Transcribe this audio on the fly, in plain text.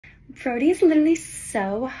Brody is literally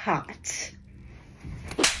so hot.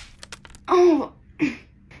 Oh,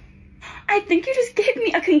 I think you just gave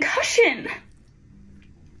me a concussion.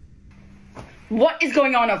 What is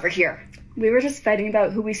going on over here? We were just fighting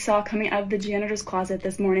about who we saw coming out of the janitor's closet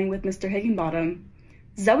this morning with Mr. Higginbottom.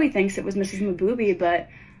 Zoe thinks it was Mrs. Mabooby, but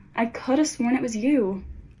I could have sworn it was you.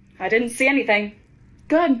 I didn't see anything.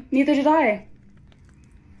 Good, neither did I.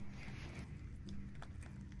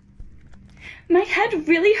 My head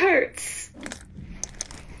really hurts.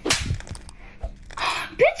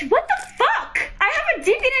 Bitch, what the fuck? I have a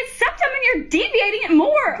deviated septum and you're deviating it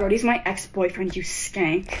more. Brody's my ex-boyfriend, you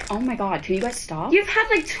skank. Oh my god, can you guys stop? You've had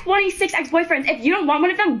like 26 ex-boyfriends. If you don't want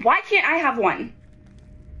one of them, why can't I have one?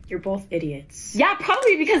 You're both idiots. Yeah,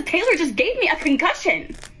 probably because Taylor just gave me a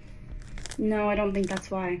concussion. No, I don't think that's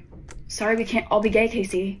why. Sorry, we can't all be gay,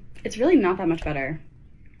 Casey. It's really not that much better.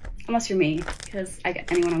 Unless you're me, because I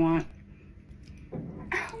get anyone I want.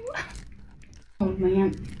 Ow. Oh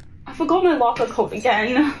man, I forgot my locker coat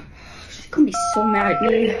again. She's gonna be so mad at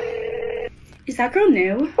me. Is that girl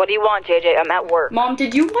new? What do you want, JJ? I'm at work. Mom,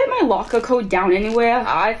 did you write my locker code down anywhere?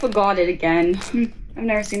 I forgot it again. I've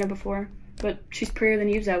never seen her before, but she's prettier than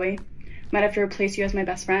you, Zoe. Might have to replace you as my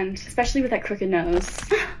best friend, especially with that crooked nose.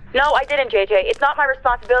 No, I didn't, JJ. It's not my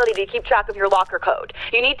responsibility to keep track of your locker code.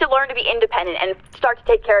 You need to learn to be independent and start to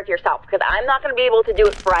take care of yourself, because I'm not going to be able to do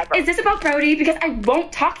it forever. Is this about Brody? Because I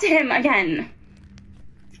won't talk to him again.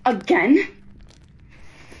 Again?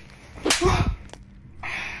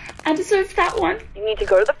 I deserve that one. You need to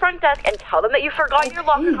go to the front desk and tell them that you forgot your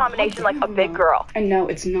locker combination like a big girl. And no,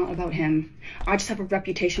 it's not about him. I just have a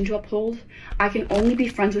reputation to uphold. I can only be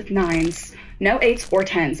friends with 9s, no 8s or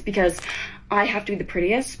 10s, because I have to be the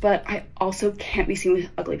prettiest, but I also can't be seen with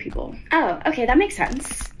ugly people. Oh, okay, that makes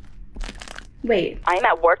sense. Wait. I am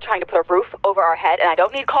at work trying to put a roof over our head, and I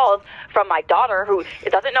don't need calls from my daughter who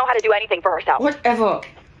doesn't know how to do anything for herself. Whatever.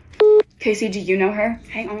 Casey, do you know her?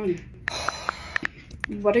 Hang on.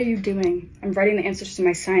 What are you doing? I'm writing the answers to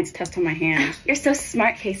my science test on my hand. You're so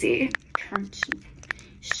smart, Casey. Crunchy.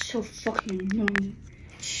 So fucking annoying.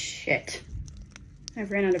 Shit. I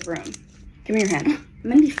ran out of room. Give me your hand. I'm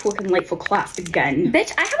gonna be fucking late for class again.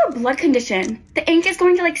 Bitch, I have a blood condition. The ink is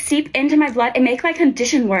going to like seep into my blood and make my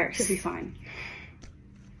condition worse. Should be fine.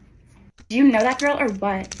 Do you know that girl or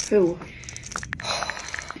what? Who?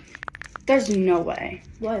 There's no way.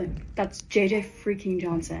 What? That's JJ freaking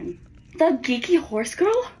Johnson. The geeky horse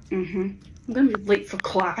girl? I'm gonna be late for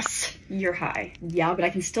class. You're high. Yeah, but I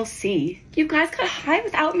can still see. You guys got high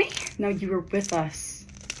without me? No, you were with us.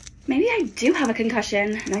 Maybe I do have a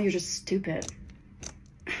concussion. Now you're just stupid.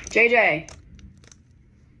 JJ.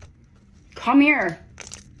 Come here.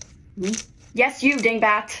 Me? Yes, you,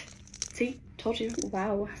 dingbat. See? Told you.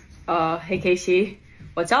 Wow. Hey Casey.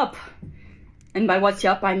 What's up? And by what's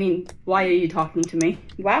up, I mean, why are you talking to me?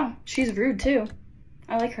 Wow, she's rude too.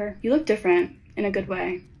 I like her. You look different, in a good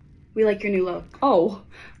way. We like your new look. Oh,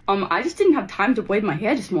 I just didn't have time to braid my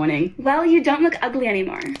hair this morning. Well, you don't look ugly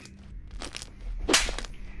anymore.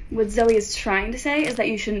 What Zoe is trying to say is that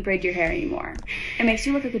you shouldn't braid your hair anymore. It makes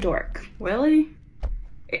you look like a dork. Really?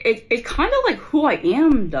 It's kind of like who I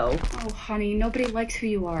am, though. Oh, honey, nobody likes who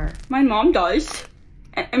you are. My mom does.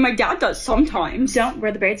 And my dad does sometimes. Don't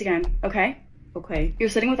wear the braids again, okay? Okay. You're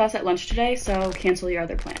sitting with us at lunch today, so cancel your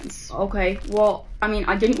other plans. Okay. Well, I mean,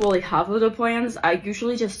 I didn't really have other plans. I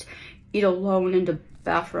usually just eat alone in the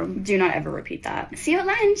bathroom. Do not ever repeat that. See you at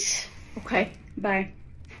lunch. Okay. Bye.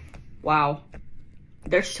 Wow.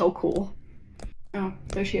 They're so cool. Oh,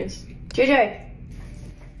 there she is. JJ.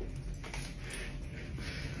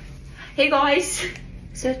 Hey guys.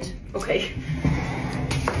 Sit. Okay.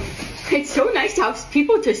 It's so nice to have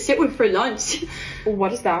people to sit with for lunch.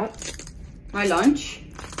 What is that? My lunch?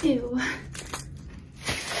 Ew.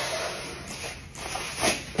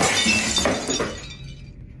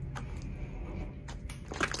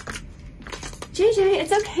 JJ,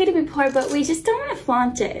 it's okay to be poor, but we just don't want to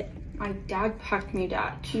flaunt it. My dad packed me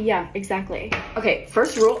that. Yeah, exactly. Okay,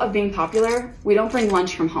 first rule of being popular, we don't bring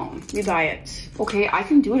lunch from home. We buy it. Okay, I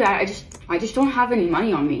can do that. I just don't have any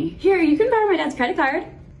money on me. Here, you can borrow my dad's credit card.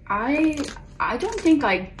 I don't think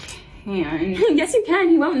I can. Yes, you can.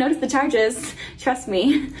 He won't notice the charges. Trust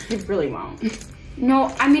me. He really won't. No,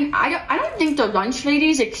 I mean, I don't think the lunch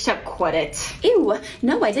ladies accept credit. Ew,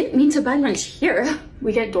 no, I didn't mean to buy lunch here.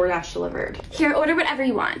 We get DoorDash delivered. Here, order whatever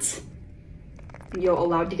you want. You're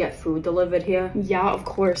allowed to get food delivered here? Yeah, of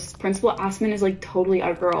course. Principal Asman is like totally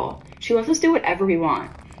our girl. She lets us do whatever we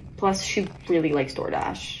want. Plus, she really likes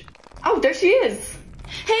DoorDash. Oh, there she is.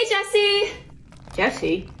 Hey, Jessie.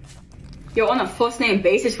 Jessie? You're on a first name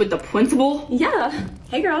basis with the principal? Yeah.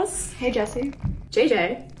 Hey, girls. Hey, Jessie.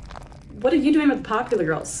 JJ. What are you doing with the popular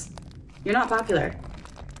girls? You're not popular.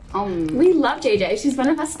 We love JJ. She's one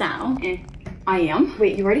of us now. I am?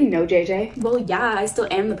 Wait, you already know JJ? Well, yeah, I still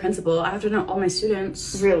am the principal. I have to know all my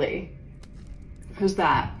students. Really? Who's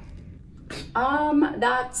that?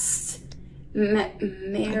 That's... I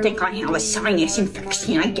think I have a sinus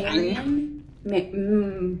infection again.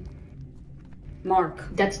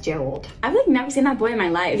 Mark. That's Gerald. I've like never seen that boy in my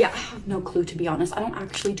life. Yeah, I have no clue, to be honest. I don't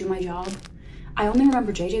actually do my job. I only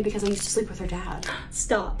remember JJ because I used to sleep with her dad.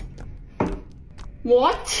 Stop.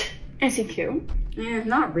 What? Is he cute?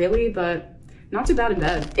 Not really, but not too bad in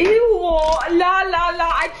bed. Ew, la la la,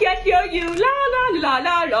 I can't hear you. La la la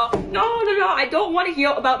la la. No, no, no, I don't want to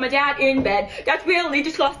hear about my dad in bed. That's really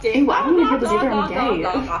disgusting. Ew, I don't want to hear this either. I'm gay.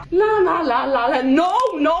 La la la la la. No,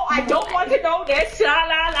 no, I don't want to know this. La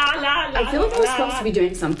la la la la. I feel like I was supposed to be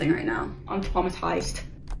doing something right now. I'm traumatized.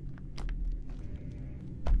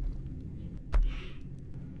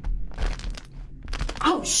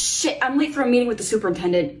 Oh shit, I'm late for a meeting with the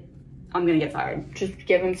superintendent. I'm gonna get fired. Just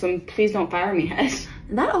give him some please don't fire me head.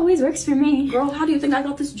 That always works for me. Girl, how do you think I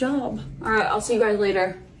got this job? Alright, I'll see you guys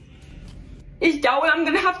later. Is that what I'm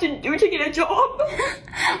gonna have to do to get a job?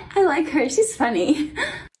 I like her, she's funny.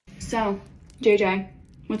 So, JJ,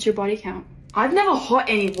 what's your body count? I've never hurt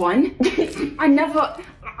anyone.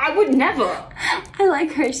 I would never. I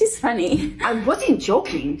like her, she's funny. I wasn't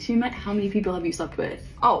joking. She meant how many people have you slept with?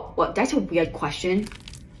 Oh, well, that's a weird question.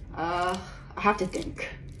 I have to think.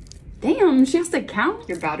 Damn, she has to count?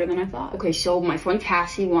 You're badder than I thought. Okay, so my friend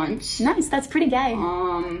Cassie once. Nice, that's pretty gay.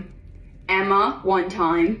 Emma one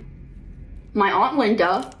time. My Aunt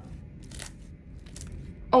Linda.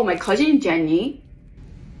 Oh, my cousin Jenny.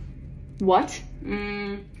 What?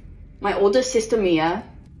 My older sister Mia.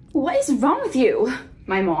 What is wrong with you?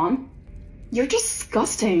 My mom. You're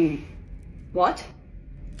disgusting. What?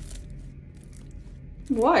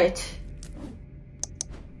 What?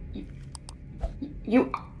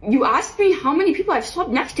 You asked me how many people I've slept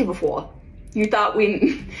next to before. You thought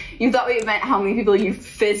we meant how many people you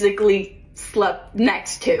physically slept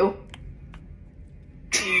next to.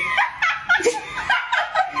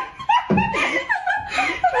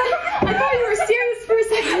 I thought you were serious for a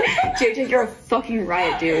second. JJ, you're a fucking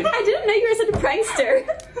riot, dude. I didn't know you were such a prankster.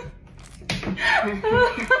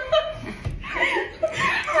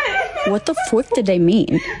 What the fuck did they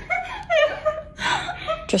mean?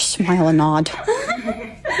 Just smile and nod.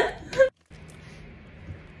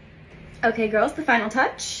 Okay, girls, the final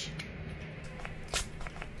touch.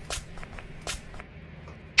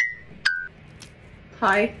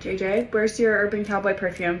 Hi, JJ. Where's your Urban Cowboy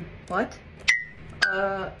perfume? What?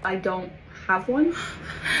 I don't have one.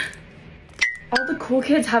 All the cool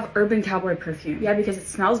kids have Urban Cowboy perfume. Yeah, because it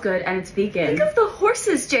smells good and it's vegan. Think of the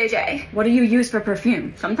horses, JJ. What do you use for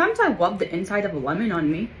perfume? Sometimes I rub the inside of a lemon on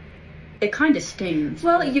me. It kind of stings.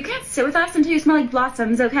 Well, you can't sit with us until you smell like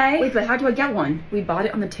blossoms, okay? Wait, but how do I get one? We bought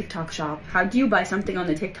it on the TikTok shop. How do you buy something on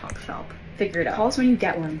the TikTok shop? Figure it out. Call us when you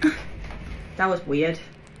get one. That was weird.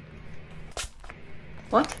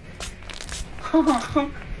 What?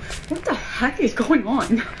 What the heck is going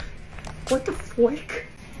on? What the fuck?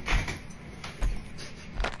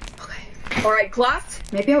 Okay. Alright, class.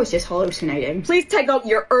 Maybe I was just hallucinating. Please take out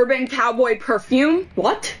your Urban Cowboy perfume.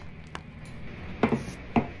 What?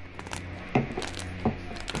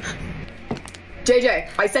 JJ,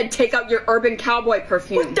 I said take out your Urban Cowboy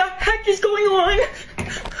perfume. What the heck is going on?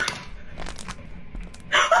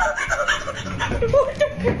 What the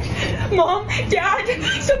heck? Mom, Dad,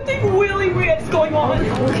 something really weird is going on.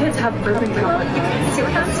 Cool kids have Urban Cowboy. Sit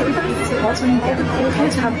with us, sit with us, sit with us. Also, all the cool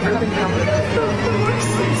kids have Urban Cowboy.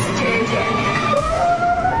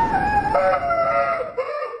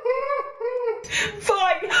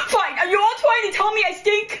 Fine. Are you all trying to tell me I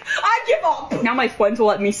stink? I give up. Now my friends will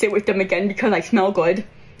let me sit with them again because I smell good.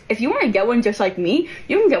 If you want to get one just like me,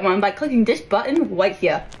 you can get one by clicking this button right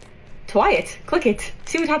here. Try it. Click it.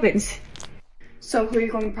 See what happens. So, who are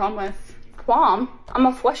you going to prom with? Prom? I'm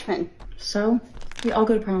a freshman. So, we all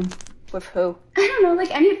go to prom. With who? I don't know,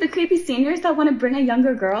 like any of the creepy seniors that want to bring a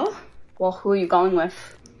younger girl. Well, who are you going with?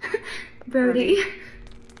 Brody.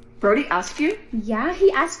 Brody asked you? Yeah,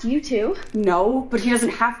 he asked you to. No, but he doesn't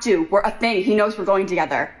have to. We're a thing. He knows we're going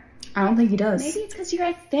together. I don't think he does. Maybe it's because you're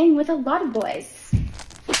a thing with a lot of boys.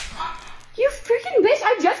 You freaking bitch,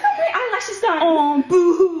 I just got my eyelashes done. Oh,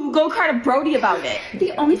 boo-hoo. Go cry to Brody about it.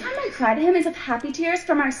 The only time I cry to him is of happy tears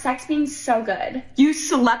from our sex being so good. You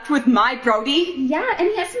slept with my Brody? Yeah, and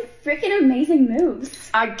he has some freaking amazing moves.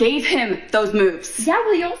 I gave him those moves. Yeah,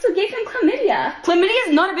 well, you also gave him chlamydia. Chlamydia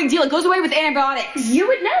is not a big deal. It goes away with antibiotics. You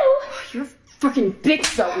would know. You're a freaking bitch,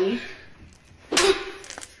 Zoe.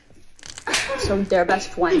 So they're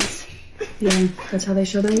best friends. Yeah, that's how they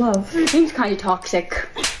show their love. Seems kind of toxic.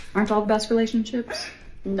 Aren't all the best relationships?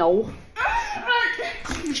 No.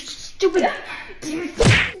 Stupid.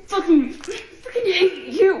 Fucking hate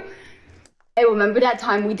you. Hey, remember that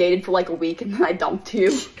time we dated for like a week and then I dumped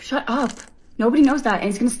you? Shut up. Nobody knows that, and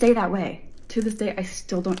it's gonna stay that way. To this day, I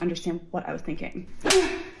still don't understand what I was thinking.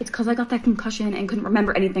 It's because I got that concussion and couldn't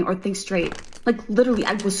remember anything or think straight. Like, literally,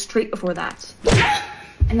 I was straight before that.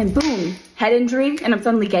 And then boom, head injury, and I'm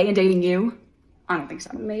suddenly gay and dating you. I don't think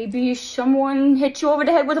so. Maybe someone hit you over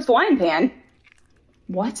the head with a frying pan.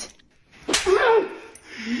 What?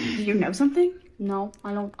 Do you know something? No,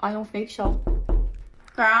 I don't think so.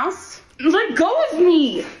 Girls? Let go of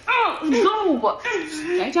me! Go!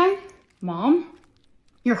 JJ? Mom?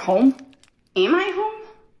 You're home? Am I home?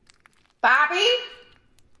 Bobby?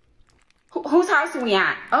 Whose house are we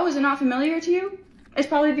at? Oh, is it not familiar to you? It's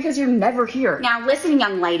probably because you're never here. Now listen,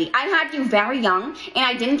 young lady, I had you very young, and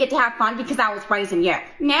I didn't get to have fun because I was raising you.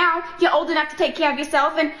 Now, you're old enough to take care of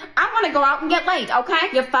yourself, and I want to go out and get laid, okay?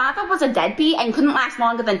 Your father was a deadbeat and couldn't last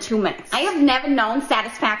longer than 2 minutes. I have never known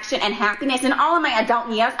satisfaction and happiness in all of my adult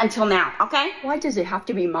years until now, okay? Why does it have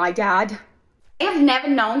to be my dad? I have never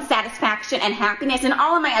known satisfaction and happiness in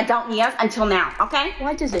all of my adult years until now, okay?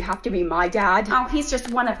 Why does it have to be my dad? Oh, he's just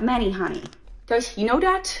one of many, honey. Does he know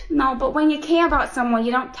that? No, but when you care about someone,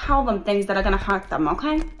 you don't tell them things that are gonna hurt them,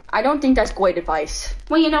 okay? I don't think that's great advice.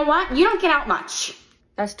 Well, you know what? You don't get out much.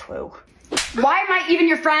 That's true. Why am I even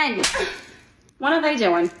your friend? What are they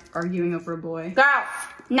doing? Arguing over a boy. Girls,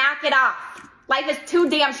 knock it off. Life is too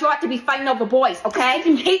damn short to be fighting over boys, okay? I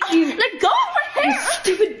hate you. Let go of my hair!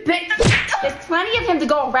 Stupid bitch. There's plenty of him to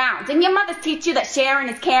go around. Didn't your mother teach you that sharing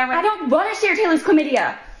is caring? I don't want to share Taylor's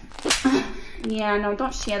chlamydia. Yeah, no,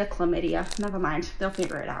 don't share the chlamydia. Never mind. They'll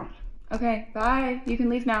figure it out. Okay, bye. You can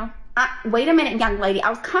leave now. Wait a minute, young lady. I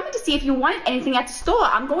was coming to see if you wanted anything at the store.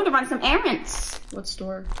 I'm going to run some errands. What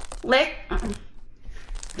store? Liquor.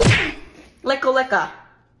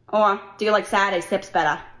 Or do you like Saturday sips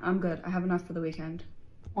better? I'm good. I have enough for the weekend.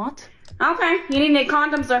 What? Okay. You need any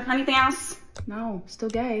condoms or anything else? No, still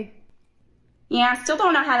gay. Yeah, still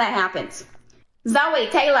don't know how that happens. Zoe,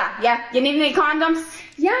 Taylor, yeah, you need any condoms?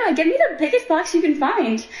 Yeah, get me the biggest box you can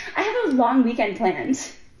find. I have a long weekend planned.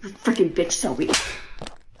 Freaking bitch, Zoe.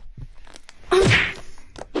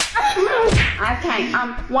 Okay,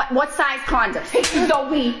 what size condoms?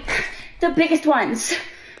 Zoe, the biggest ones.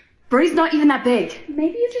 Brady's not even that big.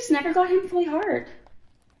 Maybe you just never got him fully hard.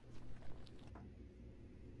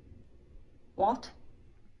 What?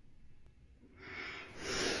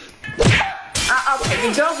 Okay,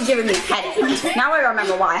 the girls are giving me a headache. Now I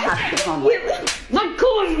remember why I have to get home late. Let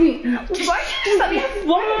go of me! Why did you let me have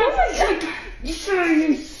one?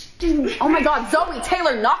 Oh my god, Zoe,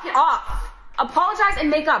 Taylor, knock it off. Apologize and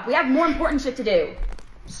make up. We have more important shit to do.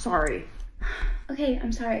 Sorry. Okay,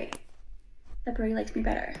 I'm sorry. That Brody likes me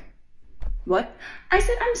better. What? I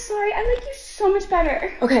said I'm sorry. I like you so much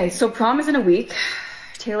better. Okay, so prom is in a week.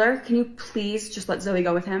 Taylor, can you please just let Zoe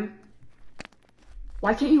go with him?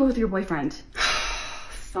 Why can't you go with your boyfriend?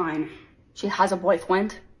 Fine. She has a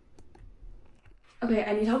boyfriend. Okay,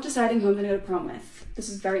 I need help deciding who I'm gonna go to prom with. This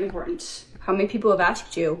is very important. How many people have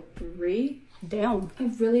asked you? 3? Damn. I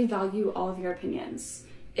really value all of your opinions.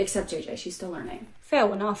 Except JJ, she's still learning.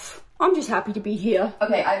 Fair enough. I'm just happy to be here.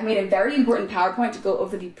 Okay, I've made a very important PowerPoint to go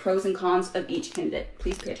over the pros and cons of each candidate.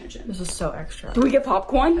 Please pay attention. This is so extra. Do we get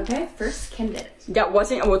popcorn? Okay, first candidate. That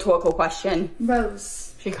wasn't a rhetorical question.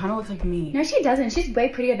 Rose. She kind of looks like me. No, she doesn't. She's way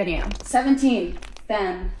prettier than you. 17.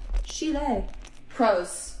 Femme. Chile.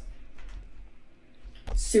 Pros.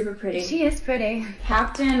 Super pretty. She is pretty.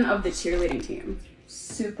 Captain of the cheerleading team.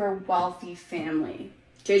 Super wealthy family.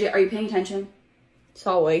 JJ, are you paying attention?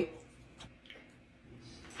 Sorry.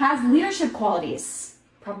 Has leadership qualities.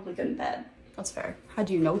 Probably good in bed. That's fair. How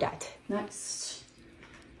do you know that? Next.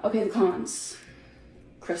 Okay, the cons.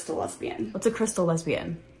 Crystal lesbian. What's a crystal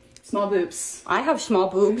lesbian? Small boobs. I have small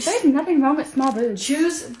boobs. There's nothing wrong with small boobs.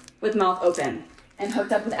 Choose with mouth open. And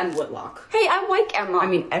hooked up with Emma Whitlock. Hey, I like Emma. I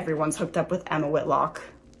mean, everyone's hooked up with Emma Whitlock.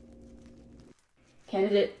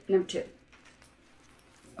 Candidate number 2.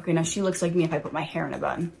 Okay, now she looks like me if I put my hair in a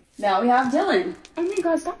bun. Now we have Dylan. Oh my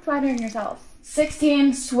god, stop flattering yourself.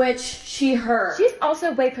 16, switch, she, her. She's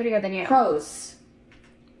also way prettier than you. Pros.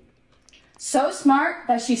 So smart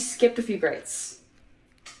that she skipped a few grades.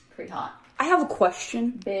 Pretty hot. I have a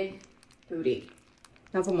question. Big booty.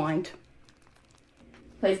 Never mind.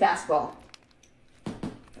 Plays basketball.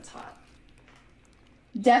 That's hot.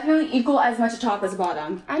 Definitely equal as much a top as a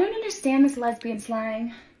bottom. I don't understand this lesbian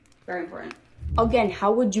slang. Very important. Again,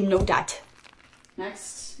 how would you know that?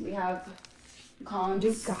 Next, we have cons.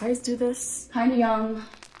 Do guys do this? Kinda young.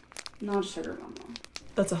 Not a sugar mama.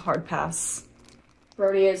 That's a hard pass.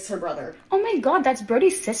 Brody is her brother. Oh my god, that's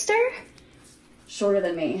Brody's sister? Shorter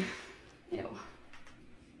than me. Ew.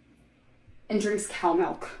 And drinks cow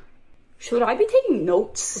milk. Should I be taking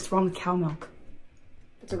notes? What's wrong with cow milk?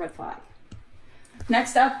 It's a red flag.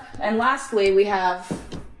 Next up, and lastly, we have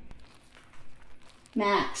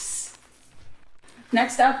Max.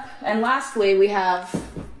 Next up, and lastly, we have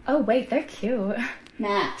Oh wait, they're cute.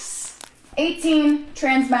 Max. 18,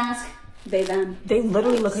 trans mask, they them. They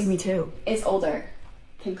literally look like me too. Is older.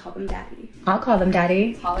 Can call them daddy. I'll call them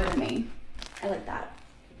daddy. Taller than me. I like that.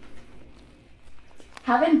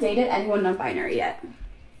 Haven't dated anyone non-binary yet.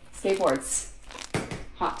 Skateboards.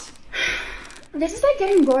 Hot. This is like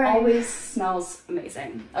getting boring. Always smells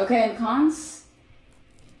amazing. Okay, and cons?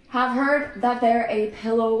 Have heard that they're a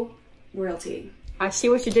pillow royalty. I see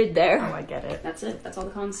what you did there. Oh, I get it. That's it. That's all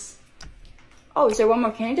the cons. Oh, is there one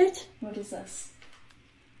more candidate? What is this?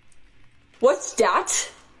 What's that?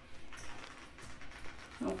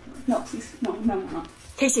 No, no, please. No, no, no, no.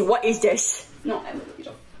 Casey, what is this? No, I literally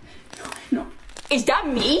don't. No, no. Is that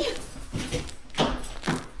me?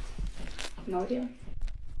 No idea.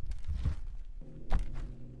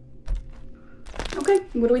 Okay,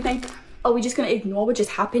 what do we think? Are we just gonna ignore what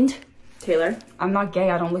just happened? Taylor. I'm not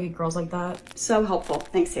gay, I don't look at girls like that. So helpful.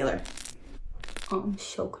 Thanks, Taylor. I'm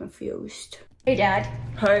so confused. Hey dad.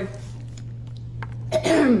 Hey.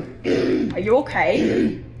 Are you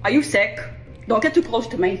okay? Are you sick? Don't get too close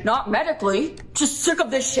to me. Not medically, just sick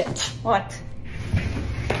of this shit. What?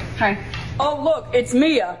 Hi. Oh look, it's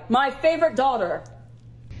Mia, my favorite daughter.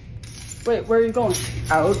 Wait, where are you going?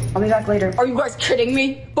 Out. I'll be back later. Are you guys kidding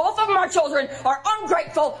me? Both of my children are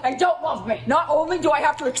ungrateful and don't love me. Not only do I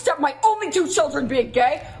have to accept my only two children being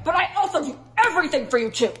gay, but I also do everything for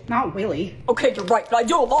you two. Not really. Okay, you're right, but I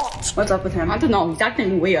do a lot. What's up with him? I don't know, he's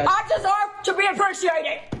acting weird. I deserve to be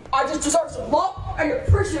appreciated. I just deserve some love and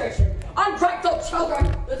appreciation. Ungrateful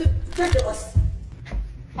children. This is ridiculous.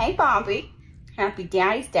 Hey, Bobby. Happy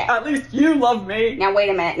Daddy's Day. At least you love me. Now, wait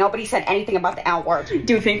a minute. Nobody said anything about the L word. Do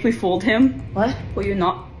you think we fooled him? What? Were you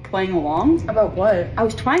not playing along? About what? I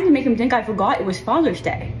was trying to make him think I forgot it was Father's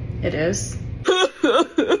Day. It is.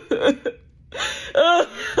 Hey,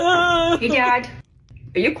 Dad.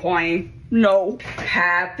 Are you crying? No.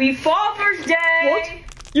 Happy Father's Day. What?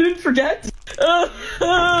 You didn't forget?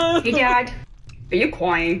 Hey, Dad. Are you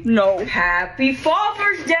crying? No. Happy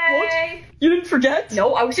Father's Day. What? You didn't forget?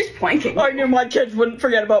 No, I was just pranking. I knew my kids wouldn't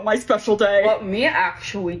forget about my special day. What Mia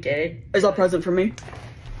actually did. Is that a present for me?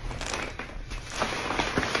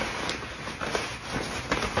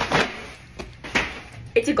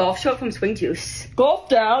 It's a golf shirt from Swing Juice. Golf,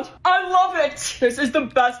 Dad. I love it. This is the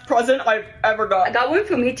best present I've ever got. I got one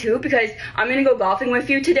for me too because I'm gonna go golfing with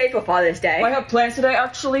you today for Father's Day. I have plans today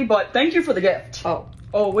actually, but thank you for the gift. Oh.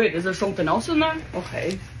 Oh wait, is there something else in there?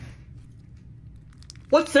 Okay.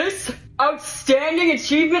 What's this? Outstanding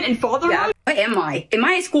achievement in fatherhood? Yeah. Where am I? Am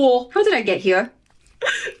I at school? How did I get here?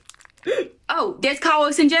 Oh, there's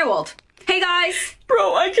Carlos and Gerald. Hey guys.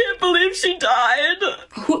 Bro, I can't believe she died.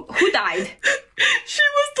 Who died? She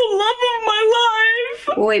was the love of my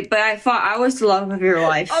life. Wait, but I thought I was the love of your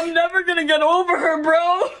life. I'm never gonna get over her,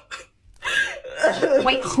 bro.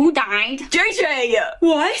 Wait, who died? JJ.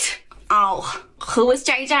 What? Oh, who was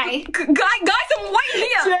JJ? Guys, I'm right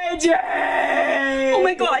here. JJ. Oh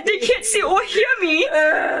my god, they can't see or hear me.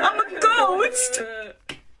 I'm a ghost.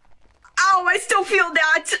 Ow, I still feel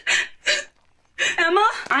that. Emma?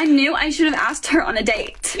 I knew I should have asked her on a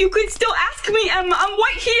date. You could still ask me, Emma. I'm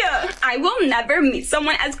right here. I will never meet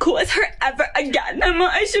someone as cool as her ever again. Emma,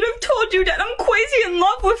 I should have told you that I'm crazy in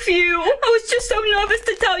love with you. I was just so nervous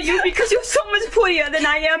to tell you because you're so much prettier than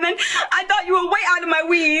I am and I thought you were way out of my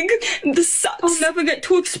league. This sucks. I'll never get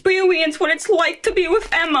to experience what it's like to be with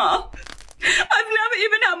Emma. I've never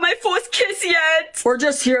even had my first kiss yet. We're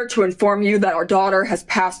just here to inform you that our daughter has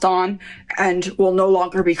passed on and will no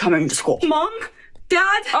longer be coming to school. Mom?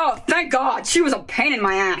 Dad? Oh, thank God. She was a pain in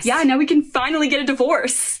my ass. Yeah, now we can finally get a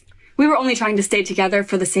divorce. We were only trying to stay together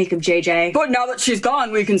for the sake of JJ. But now that she's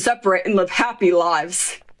gone, we can separate and live happy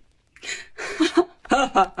lives.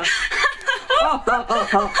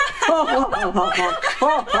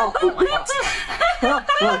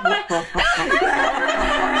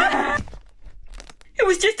 It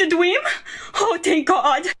was just a dream? Oh, thank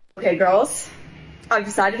God. Okay, girls. I've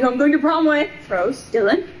decided who I'm going to prom with. Rose,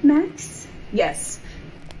 Dylan, Max? yes.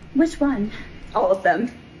 Which one? All of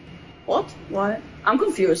them. What? What? I'm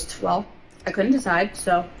confused. Well, I couldn't decide,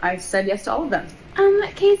 so I said yes to all of them.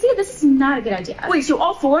 Casey, this is not a good idea. Wait, so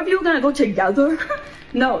all four of you are gonna go together?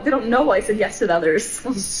 No, they don't know I said yes to the others.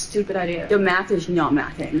 That's a stupid idea. Your math is not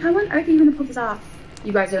mathing. How on earth are you gonna pull this off?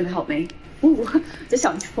 You guys are gonna help me. Ooh, this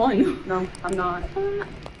sounds fun. No, I'm not.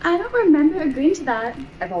 I don't remember agreeing to that.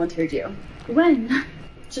 I volunteered you. When?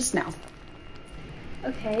 Just now.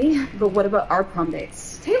 Okay. But what about our prom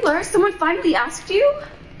dates? Taylor, someone finally asked you?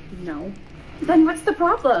 No. Then what's the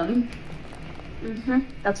problem?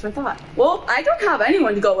 That's what I thought. Well, I don't have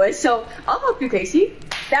anyone to go with, so I'll help you, Casey.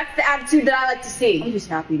 That's the attitude that I like to see. I'm just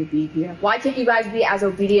happy to be here. Why can't you guys be as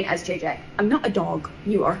obedient as JJ? I'm not a dog.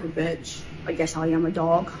 You are her bitch. I guess I am a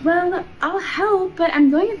dog. Well, I'll help, but I'm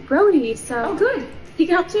going with Brody, so... Oh, good. He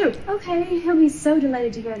can help too. Okay, he'll be so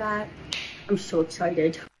delighted to hear that. I'm so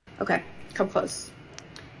excited. Okay, come close.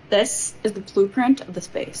 This is the blueprint of the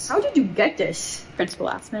space. How did you get this? Principal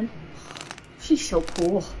Aspen. She's so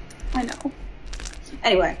cool. I know.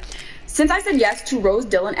 Anyway, since I said yes to Rose,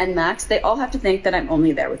 Dylan, and Max, they all have to think that I'm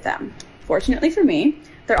only there with them. Fortunately for me,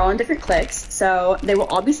 they're all in different cliques, so they will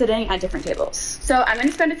all be sitting at different tables. So I'm going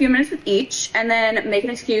to spend a few minutes with each, and then make an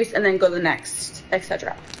excuse, and then go to the next,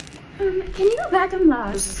 etc. Can you go back? I'm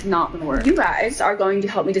lost. This is not going to work. You guys are going to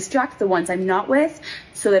help me distract the ones I'm not with,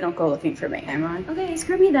 so they don't go looking for me, am I? Okay,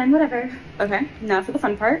 screw me then, whatever. Okay, now for the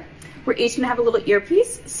fun part. We're each gonna have a little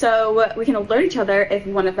earpiece, so we can alert each other if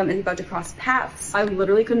one of them is about to cross paths. I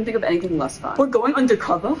literally couldn't think of anything less fun. We're going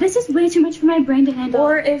undercover? This is way too much for my brain to handle.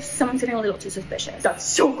 Or if someone's getting a little too suspicious. That's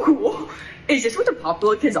so cool. Is this what the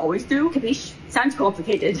popular kids always do? Capiche? Sounds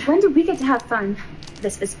complicated. When do we get to have fun?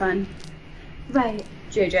 This is fun. Right.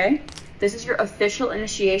 JJ, this is your official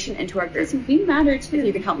initiation into our group. If you matter too,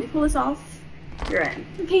 you can help me pull this off. You're in.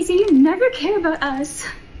 Casey, you never care about us.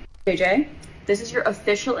 JJ, this is your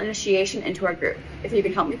official initiation into our group. If you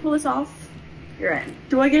can help me pull this off, you're in.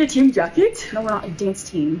 Do I get a team jacket? No, we're not a dance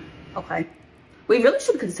team. Okay. We really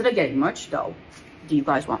should consider getting merch though. Do you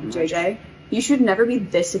guys want merch? JJ, you should never be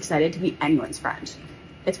this excited to be anyone's friend.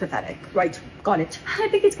 It's pathetic. Right, got it. I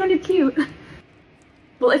think it's kind of cute.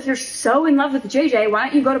 Well, if you're so in love with JJ, why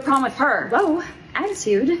don't you go to prom with her? Whoa,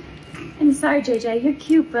 attitude. I'm sorry, JJ, you're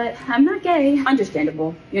cute, but I'm not gay.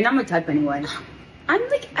 Understandable. You're not my type anyway. I'm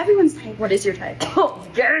like everyone's type. What is your type? Oh,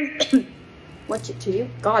 gay. What's it to you?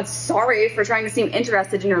 God, sorry for trying to seem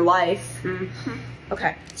interested in your life.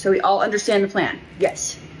 Okay, so we all understand the plan.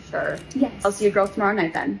 Yes. Sure. Yes. I'll see you girls tomorrow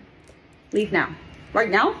night then. Leave now. Right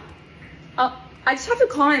now? I just have to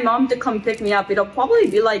call my mom to come pick me up. It'll probably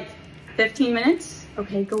be like 15 minutes.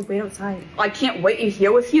 Okay, go wait outside. I can't wait in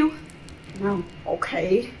here with you. No.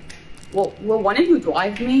 Okay. Well, will one of you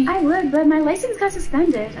drive me? I would, but my license got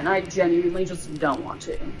suspended. And I genuinely just don't want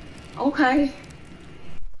to. Okay.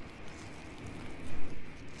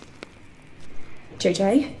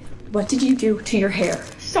 JJ, what did you do to your hair?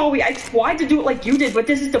 Sorry, I tried to do it like you did, but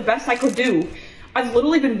this is the best I could do. I've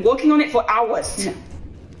literally been working on it for hours.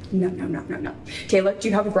 No. Taylor, do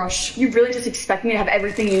you have a brush? You really just expect me to have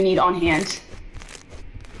everything you need on hand?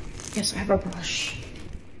 Yes, I have a brush.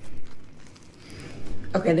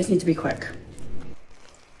 Okay, this needs to be quick.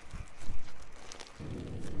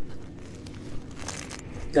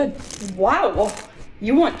 Good. Wow,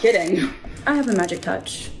 you weren't kidding. I have a magic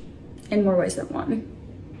touch. In more ways than one.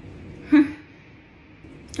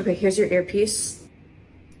 Okay, here's your earpiece.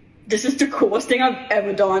 This is the coolest thing I've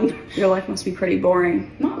ever done. Your life must be pretty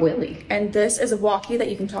boring. Not really. And this is a walkie that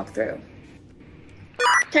you can talk through.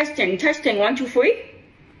 Testing, 1, 2, 3.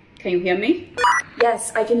 Can you hear me?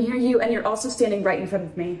 Yes, I can hear you, and you're also standing right in front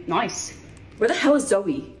of me. Nice. Where the hell is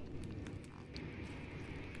Zoe?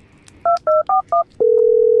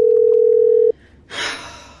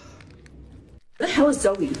 Where the hell is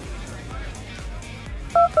Zoe?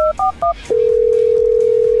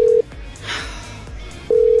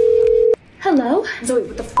 Hello? Zoe,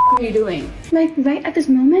 what the f are you doing? Like, right at this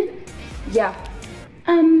moment? Yeah.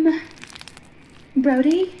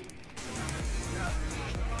 Brody?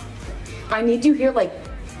 I need you here like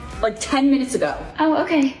 10 minutes ago. Oh,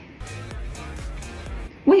 okay.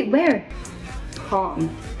 Wait, where?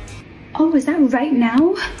 Prom. Oh, is that right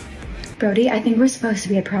now? Brody, I think we're supposed to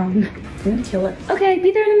be at prom. I'm gonna kill it. Okay,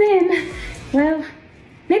 be there in a minute. Well,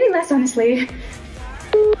 maybe less, honestly.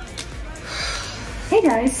 Hey,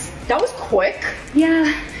 guys. That was quick.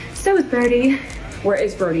 Yeah, so is Brody. Where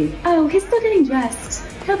is Brody? Oh, he's still getting dressed.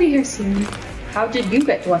 He'll be here soon. How did you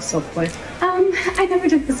get dressed so quick? I never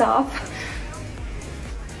took this off.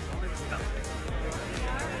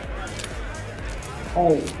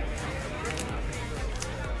 Oh.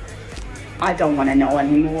 I don't want to know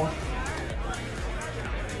anymore.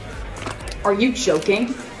 Are you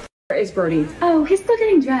joking? Where is Brody? Oh, he's still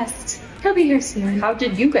getting dressed. He'll be here soon. How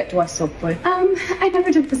did you get dressed so quick? I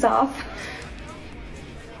never took this off.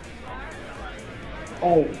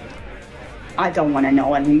 Oh. I don't want to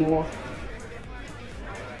know anymore.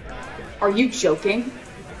 Are you joking?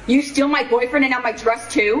 You steal my boyfriend and now my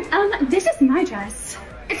dress too? This is my dress.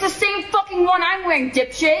 It's the same fucking one I'm wearing,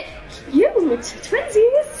 dipshit. Cute.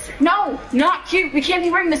 Twinsies. No, not cute. We can't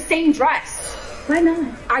be wearing the same dress. Why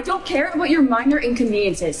not? I don't care about your minor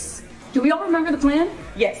inconveniences. Do we all remember the plan?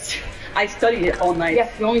 Yes. I studied it all night. Yeah,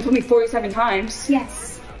 you only told me 47 times.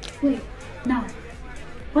 Yes. Wait, no.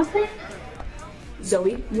 What's that?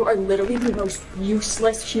 Zoe, you are literally the most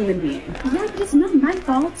useless human being. Yeah, but it's not my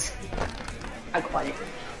fault. I got it.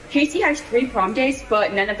 Casey has 3 prom dates,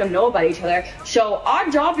 but none of them know about each other. So our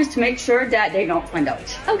job is to make sure that they don't find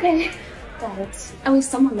out. Okay. Got it. At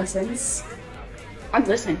least someone listens. I'm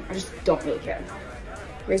listening. I just don't really care.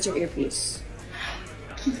 Where's your earpiece?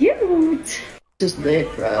 Cute. Just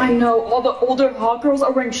lit, bro. I know, all the older hot girls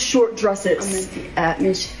are wearing short dresses. I meant the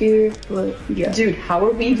atmosphere, but yeah. Dude, how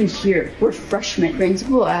are we even here? We're freshmen.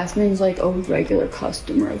 Principal Asman's like a regular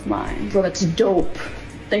customer of mine. Bro, that's dope.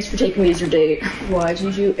 Thanks for taking me as your date. Why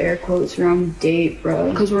did you air quotes around date, bro?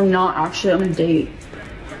 Because we're not actually on a date.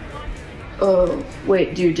 Oh,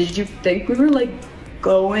 wait, dude, did you think we were like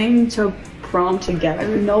going to prom together?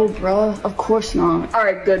 No, bro, of course not. All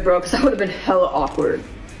right, good, bro, because that would have been hella awkward.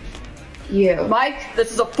 Yeah. Mike,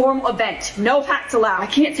 this is a formal event. No hats allowed. I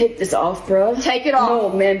can't take this off, bro. Take it off. No,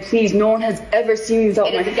 man, please. No one has ever seen me without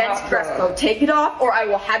my hat. It is against dress code. Take it off or I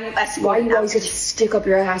will have you escorted. Why you always just stick up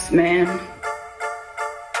your ass, man?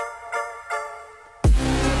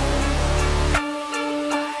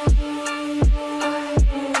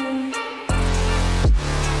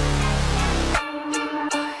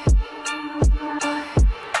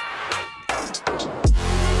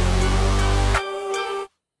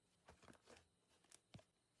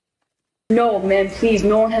 No, man, please.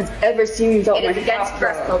 No one has ever seen me without my hat. It is against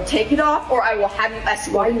dress code. Take it off or I will have you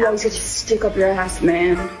escorted. Why you always just stick up your ass,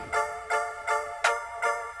 man?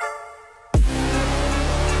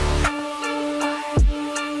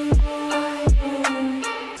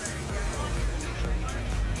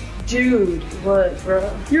 Dude, what, bro?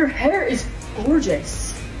 Your hair is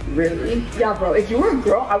gorgeous. Really? Yeah, bro. If you were a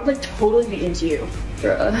girl, I would like totally be into you.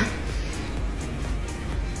 Bruh.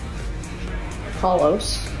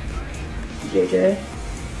 Carlos. JJ.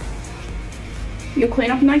 You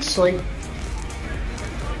clean up nicely.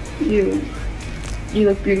 You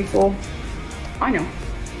look beautiful. I know.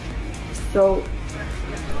 So,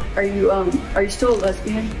 are you still a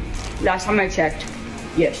lesbian? Last time I checked,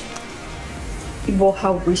 yes. Well,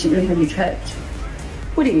 how recently have you checked?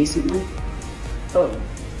 What do you recently? Oh.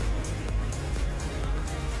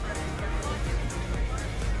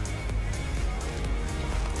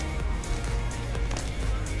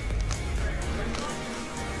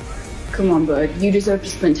 Come on, bud. You deserve to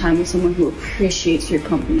spend time with someone who appreciates your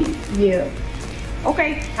company. Yeah.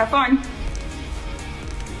 Okay, have fun.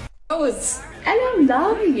 Hello,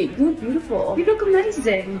 love. You look beautiful. You look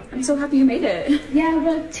amazing. I'm so happy you made it. Yeah,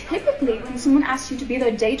 well, typically when someone asks you to be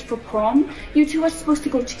their date for prom, you two are supposed to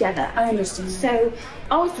go together. I understand. So,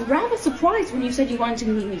 I was rather surprised when you said you wanted to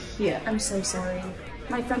meet me here. I'm so sorry.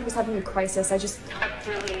 My friend was having a crisis. I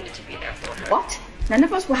really needed to be there for her. What? None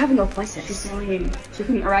of us were having a crisis. She's lying. She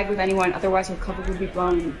couldn't arrive with anyone, otherwise her cover would be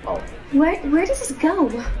blown. Oh. Where does this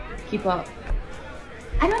go? Keep up.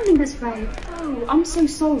 I don't think that's right. Oh, I'm so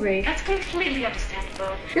sorry. That's completely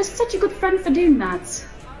understandable. You're such a good friend for doing that.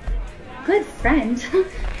 Good friend?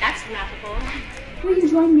 That's laughable. Will you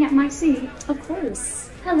join me at my seat? Of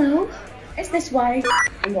course. Hello? Is this why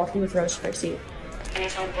I'm walking with Rose for a seat? Any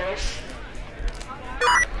sound girls?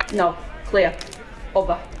 No, clear.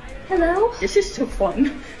 Over. Hello? This is so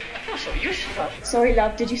fun. I feel so useful. Sorry,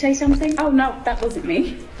 love, did you say something? Oh no, that wasn't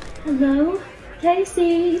me. Hello?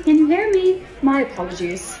 Casey, can you hear me? My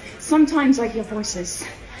apologies. Sometimes I hear voices.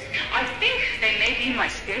 I think they may be my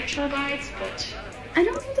spiritual guides, but I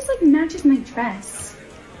don't think this like matches my dress.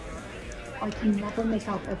 I can never make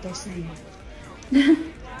out what they're saying.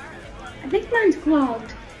 I think mine's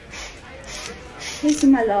clogged. Casey,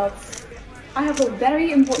 my love, I have a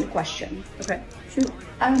very important question. Okay, shoot.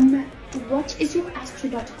 What is your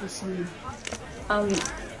astrological sign? I'm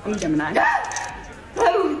a Gemini.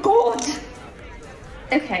 Oh God.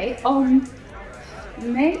 Okay,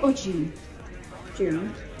 May or June?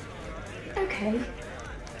 June. Okay.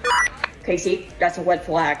 Casey, that's a red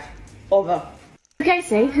flag. Over.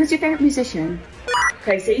 Casey, who's your favorite musician?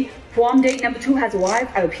 Casey, prom date number 2 has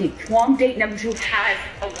arrived. I repeat, prom date number 2 has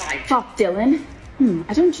arrived. Fuck Dylan.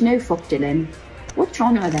 I don't know Fuck Dylan. What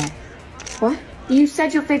genre are they? What? You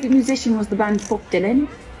said your favorite musician was the band Fuck Dylan.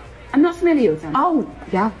 I'm not familiar with them. Oh,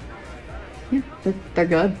 yeah. Yeah, they're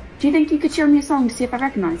good. Do you think you could show me a song to see if I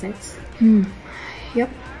recognize it? Yep.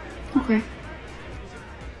 Okay.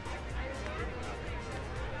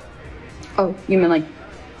 Oh, you mean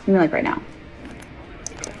like right now?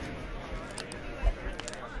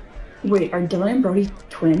 Wait, are Dylan and Brody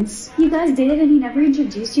twins? You guys dated and he never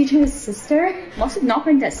introduced you to his sister? Must have not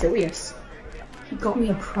been that serious. He got me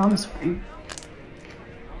a promise ring.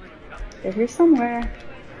 They're here somewhere.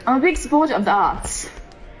 I'm a big supporter of the arts.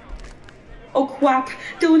 Oh crap,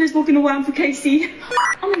 Dylan is looking around for Casey.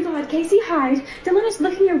 Oh my god, Casey, hide. Dylan is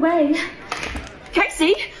looking your way.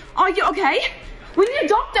 Casey, are you okay? We need a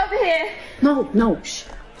doctor over here. No, shh,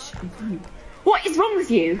 I'm fine. What is wrong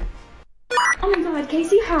with you? Oh my god,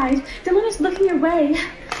 Casey, hide. Dylan is looking your way.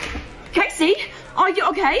 Casey, are you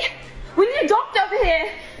okay? We need a doctor over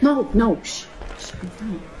here. No, shh, I'm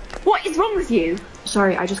fine. What is wrong with you?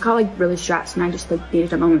 Sorry, I just got like really stressed and I just like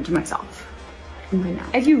needed a moment to myself. Right now.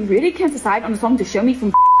 If you really can't decide on a song to show me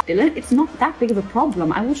from Dylan, it's not that big of a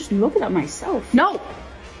problem. I will just look it up myself. No!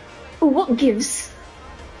 Oh, what gives?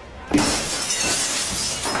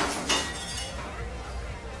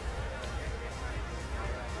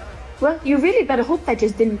 Well, you really better hope that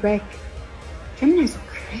just didn't break. Gemini's are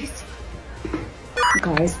crazy.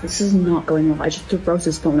 Guys, this is not going well. I just threw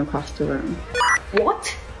Rose's phone across the room.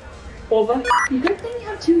 What? Over? Good thing you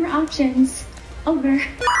have 2 more options. Over.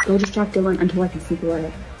 Go distract Dylan until I can sneak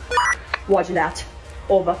away. Roger that.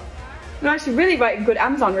 Over. I should really write a good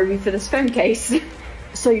Amazon review for this phone case.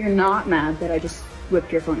 So you're not mad that I just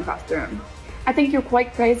whipped your phone across the room? I think you're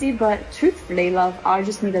quite crazy, but truthfully, love, I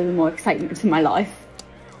just need a little more excitement in my life.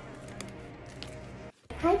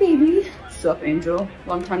 Hi, baby. Sup, Angel?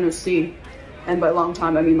 Long time no see. And by long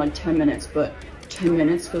time, I mean like 10 minutes, but 10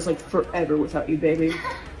 minutes feels like forever without you, baby.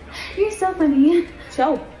 You're so funny.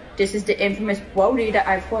 So, this is the infamous Brody that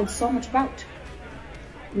I've heard so much about.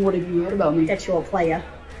 What have you heard about me? That you're a player.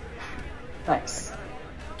 Thanks.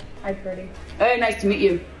 Hi, Brody. Hey, nice to meet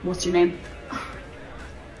you. What's your name?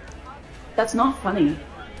 That's not funny.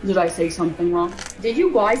 Did I say something wrong? Did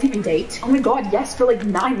you guys even date? Oh my god, yes, for like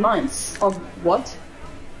 9 months. What?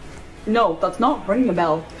 No, that's not ringing a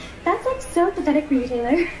bell. That's like so pathetic for you,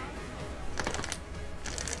 Taylor.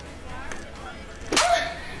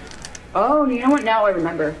 Oh, you know what? Now I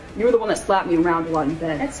remember. You were the one that slapped me around a lot in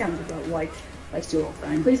bed. That sounds about right. Nice to old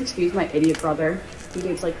friend. Please excuse my idiot brother. He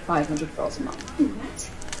dates like 500 girls a month.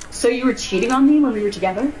 What? So you were cheating on me when we were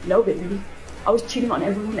together? No, baby. I was cheating on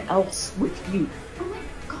everyone else with you. Oh my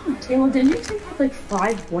god. Taylor, didn't you say you had like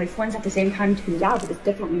 5 boyfriends at the same time too? Yeah, but it's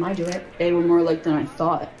different when I do it. They were more alike than I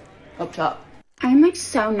thought. Up top. I'm like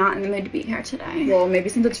so not in the mood to be here today. Well, maybe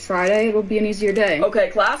since it's Friday, it'll be an easier day. Okay,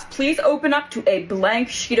 class, please open up to a blank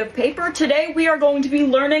sheet of paper. Today we are going to be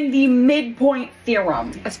learning the midpoint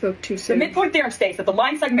theorem. I spoke too The soon. midpoint theorem states that the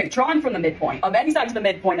line segment drawn from the midpoint of any side to the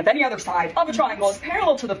midpoint of any other side of a triangle is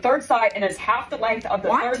parallel to the third side and is half the length of the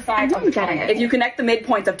third side of the triangle. If you connect the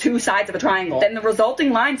midpoints of 2 sides of a triangle, then the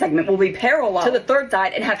resulting line segment will be parallel to the third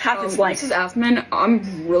side and have half its length. Mrs. Asman,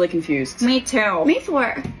 I'm really confused. Me too. Me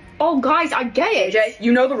for. Oh, guys, I get it. AJ,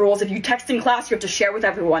 you know the rules. If you text in class, you have to share with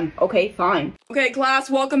everyone. Okay, fine. Okay, class,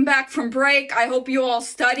 welcome back from break. I hope you all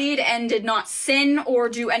studied and did not sin or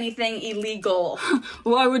do anything illegal.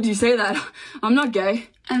 Why would you say that? I'm not gay.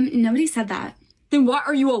 Nobody said that. Then why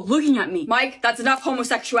are you all looking at me? Mike, that's enough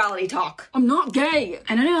homosexuality talk. I'm not gay.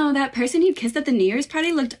 I don't know, that person you kissed at the New Year's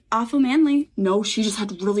party looked awful manly. No, she just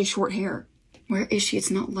had really short hair. Where is she?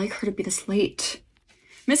 It's not like her to be this late.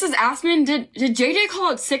 Mrs. Asman, did JJ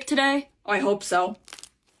call out sick today? I hope so.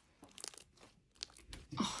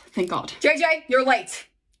 Oh, thank God. JJ, you're late.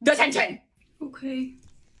 Detention. Okay.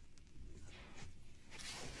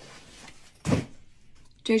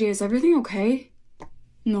 JJ, is everything okay?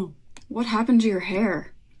 No. What happened to your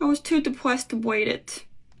hair? I was too depressed to wait it.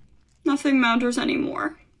 Nothing matters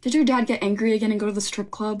anymore. Did your dad get angry again and go to the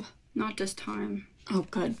strip club? Not this time. Oh,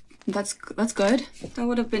 good. That's good. That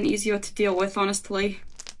would have been easier to deal with, honestly.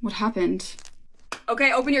 What happened?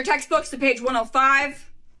 Okay, open your textbooks to page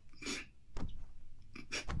 105.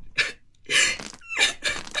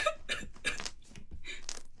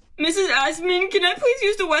 Mrs. Asman, can I please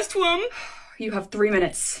use the restroom? You have 3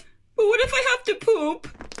 minutes. But what if I have to poop?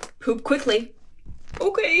 Poop quickly.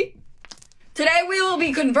 Okay. Today we will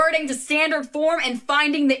be converting to standard form and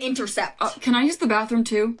finding the intercept. Can I use the bathroom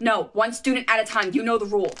too? No, 1 student at a time. You know the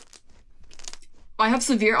rule. I have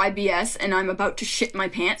severe IBS and I'm about to shit my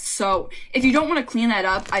pants, so if you don't want to clean that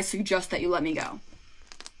up, I suggest that you let me go.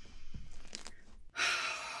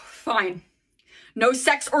 Fine. No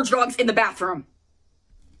sex or drugs in the bathroom.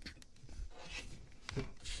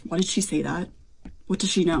 Why did she say that? What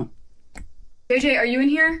does she know? JJ, are you in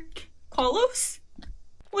here? Carlos?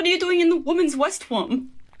 What are you doing in the women's restroom?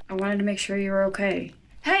 I wanted to make sure you were okay.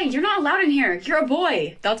 Hey, you're not allowed in here. You're a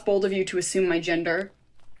boy. That's bold of you to assume my gender.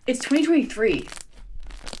 It's 2023.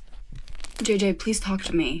 JJ, please talk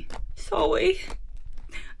to me. Sorry.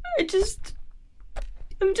 I'm just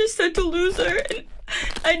such a loser, and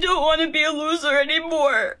I don't want to be a loser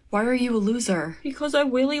anymore. Why are you a loser? Because I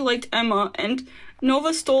really liked Emma, and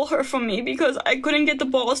Nova stole her from me because I couldn't get the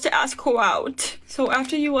balls to ask her out. So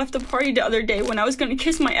after you left the party the other day when I was gonna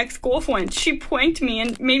kiss my ex-girlfriend, she pranked me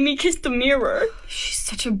and made me kiss the mirror. She's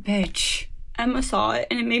such a bitch. Emma saw it,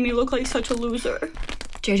 and it made me look like such a loser.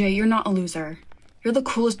 JJ, you're not a loser. You're the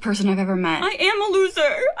coolest person I've ever met. I am a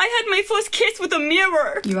loser. I had my first kiss with a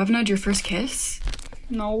mirror. You haven't had your first kiss?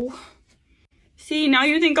 No. See, now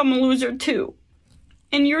you think I'm a loser too.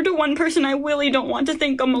 And you're the one person I really don't want to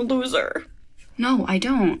think I'm a loser. No, I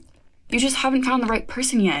don't. You just haven't found the right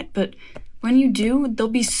person yet, but when you do, they'll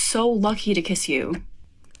be so lucky to kiss you.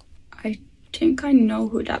 I think I know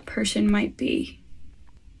who that person might be.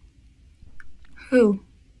 Who?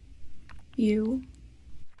 You.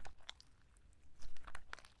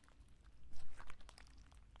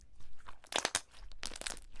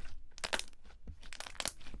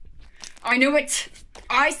 I knew it.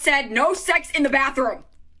 I said no sex in the bathroom.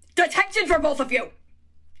 Detention for both of you.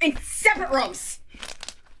 In separate rooms.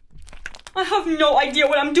 I have no idea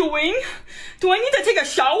what I'm doing. Do I need to take a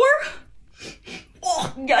shower?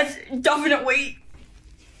 Oh, yes, definitely.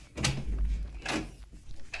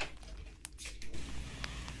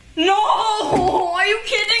 No! Are you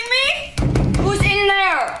kidding me? Who's in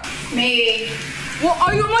there? Me. Well,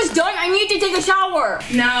 are you almost done? I need to take a shower.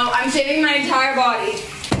 No, I'm shaving my entire body.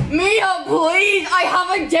 Mia, please! I have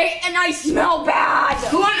a date and I smell bad!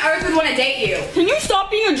 Who on earth would want to date you? Can you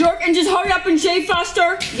stop being a jerk and just hurry up and shave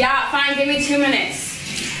faster? Yeah, fine, give me 2 minutes.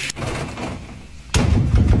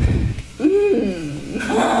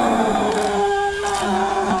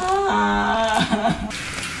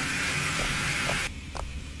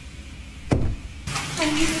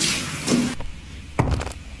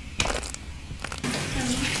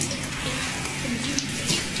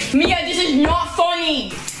 Mia, this is not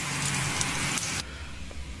funny!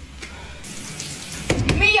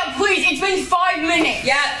 Mia, please, it's been 5 minutes!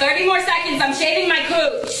 Yeah, 30 more seconds, I'm shaving my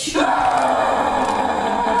cooch.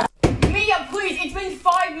 Mia, please, it's been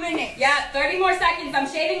 5 minutes! Yeah, 30 more seconds, I'm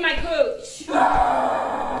shaving my cooch.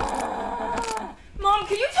 Mom,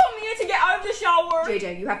 can you tell Mia to get out of the shower?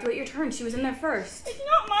 JJ, you have to wait your turn. She was in there first. It's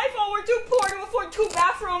not my fault we're too poor to afford 2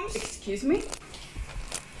 bathrooms. Excuse me?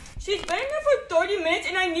 She's been in there for 30 minutes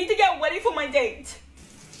and I need to get ready for my date.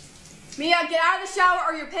 Mia, get out of the shower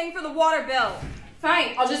or you're paying for the water bill.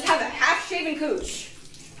 Fine, I'll just have a half-shaven cooch.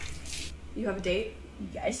 You have a date?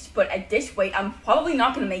 Yes, but at this rate, I'm probably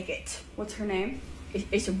not gonna make it. What's her name?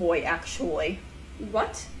 It's a boy, actually.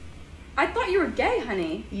 What? I thought you were gay,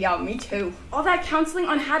 honey. Yeah, me too. All that counseling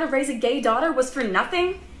on how to raise a gay daughter was for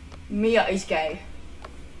nothing? Mia is gay.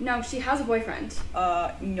 No, she has a boyfriend.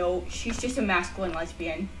 No, she's just a masculine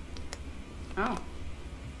lesbian. Oh.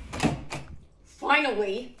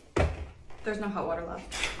 Finally! There's no hot water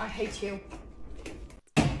left. I hate you.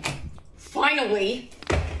 Finally!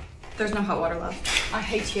 There's no hot water left. I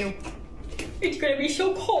hate you. It's gonna be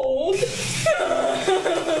so cold. This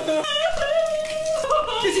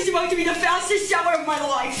is about to be the fastest shower of my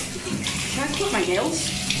life. Can I clip my nails?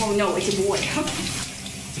 Oh no, it's a boy.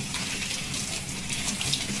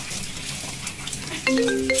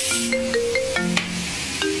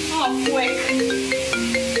 Oh, quick.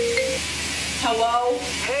 Hello?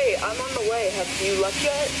 Hey, I'm on the way. Have you left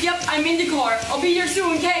yet? Yep, I'm in the car. I'll be here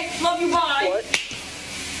soon, okay? Love you, bye. What?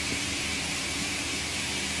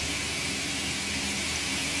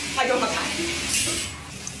 I don't have time.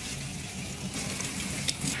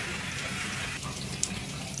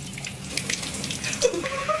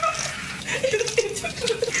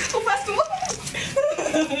 Oh, faster.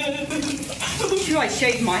 Should I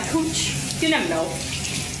shave my cooch? You never know.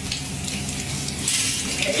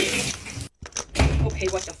 Okay,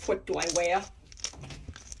 what the fuck do I wear?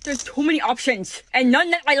 There's too many options, and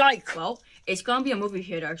none that I like. Well, it's gonna be a movie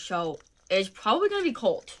theater, so it's probably gonna be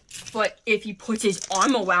cold. But if he puts his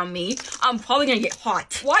arm around me, I'm probably gonna get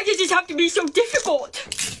hot. Why does this have to be so difficult?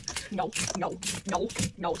 No, no, no,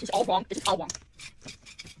 no, this is all wrong. This is all wrong.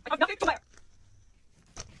 I have nothing to wear.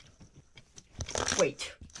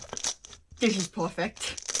 Wait. This is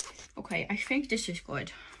perfect. Okay, I think this is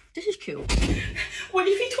good. This is cute. What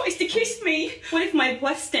if he tries to kiss me? What if my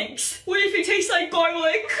breath stinks? What if it tastes like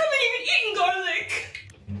garlic? I haven't even eaten garlic.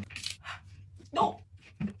 No.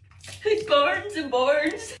 It burns, it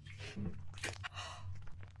burns.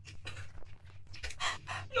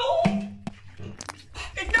 No.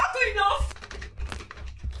 It's not good enough.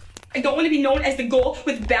 I don't want to be known as the girl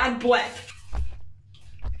with bad breath.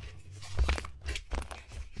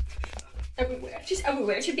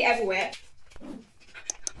 everywhere. It should be everywhere.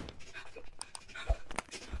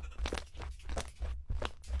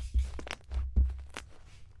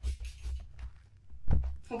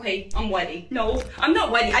 Okay, I'm ready. No, I'm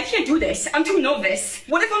not ready. I can't do this. I'm too nervous.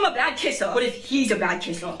 What if I'm a bad kisser? What if he's a bad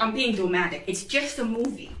kisser? I'm being dramatic. It's just a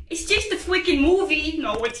movie. It's just a freaking movie.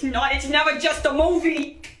 No, it's not. It's never just a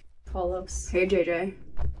movie. Call-ups. Hey, JJ.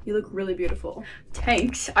 You look really beautiful.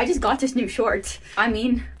 Thanks. I just got this new short. I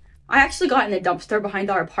mean, I actually got it in the dumpster behind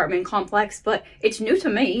our apartment complex, but it's new to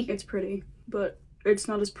me. It's pretty, but it's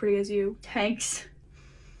not as pretty as you. Thanks.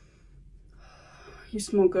 You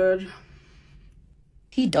smell good.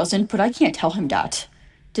 He doesn't, but I can't tell him that.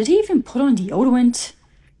 Did he even put on deodorant?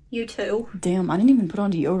 You too. Damn, I didn't even put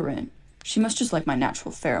on deodorant. She must just like my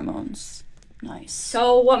natural pheromones. Nice.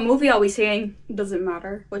 So, what movie are we seeing? Doesn't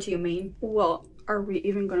matter. What do you mean? Well, are we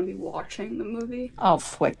even gonna be watching the movie? Oh,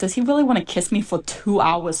 frick. Does he really want to kiss me for 2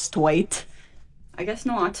 hours straight? I guess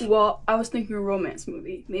not. Well, I was thinking a romance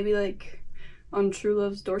movie. Maybe like On True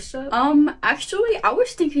Love's Doorstep? Actually, I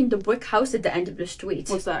was thinking The Brick House at the End of the Street.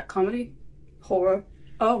 What's that, comedy? Horror.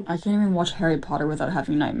 Oh. I can't even watch Harry Potter without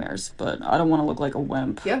having nightmares, but I don't want to look like a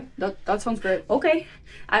wimp. Yeah, that sounds great. Okay.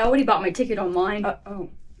 I already bought my ticket online.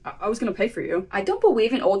 I was gonna pay for you. I don't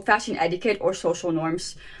believe in old-fashioned etiquette or social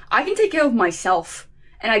norms. I can take care of myself,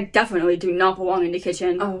 and I definitely do not belong in the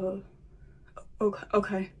kitchen.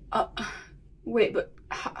 Okay. Wait, but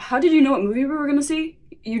how did you know what movie we were gonna see?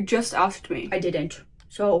 You just asked me. I didn't.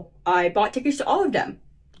 So, I bought tickets to all of them.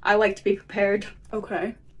 I like to be prepared.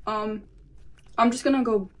 Okay. I'm just gonna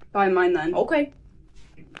go buy mine then. Okay.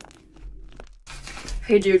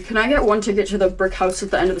 Hey dude, can I get one ticket to the brick house at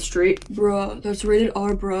the end of the street? Bruh, that's rated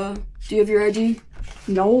R, bruh. Do you have your ID?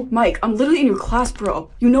 No? Mike, I'm literally in your class, bro.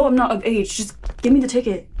 You know I'm not of age. Just give me the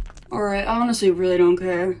ticket. Alright, I honestly really don't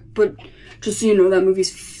care. But just so you know, that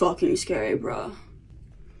movie's fucking scary, bruh.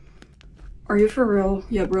 Are you for real?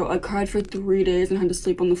 Yeah, bro, I cried for 3 days and had to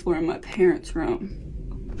sleep on the floor in my parents'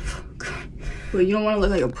 room. But you don't want to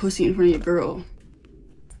look like a pussy in front of your girl.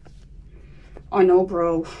 I know,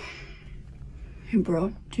 bro. Hey,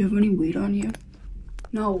 bro, do you have any weed on you?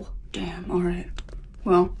 No. Damn, alright.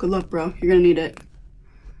 Well, good luck, bro. You're gonna need it.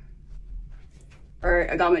 Alright,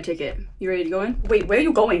 I got my ticket. You ready to go in? Wait, where are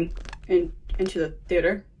you going? Into the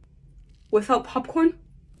theater. Without popcorn?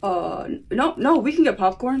 No, we can get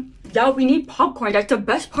popcorn. Yeah, we need popcorn. That's the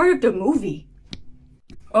best part of the movie.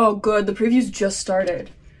 Oh, good. The preview's just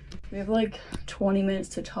started. We have like 20 minutes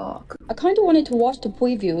to talk. I kind of wanted to watch the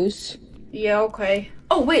previews. Yeah, okay.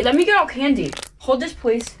 Oh, wait, let me get out candy. Hold this,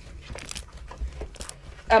 please.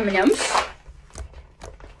 M&M's.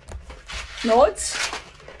 Nuts.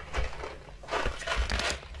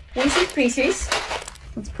 Reese's Pieces.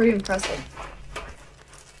 That's pretty impressive.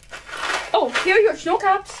 Oh, here are your snow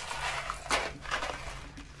caps.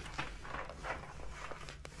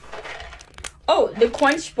 Oh, the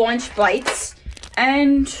Crunch Bunch Bites.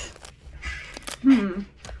 And...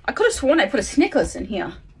 I could have sworn I put a Snickers in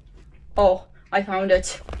here. Oh, I found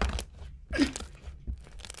it.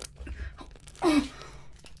 Here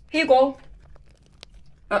you go.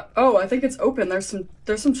 Oh, I think it's open. There's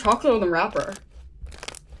some chocolate on the wrapper.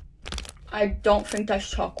 I don't think that's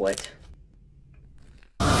chocolate.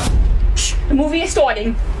 Shh, the movie is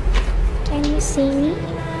starting. Can you see me?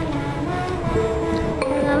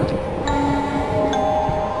 Hello?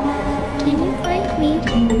 Can you find me?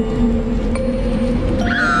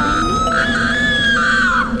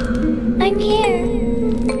 I'm here.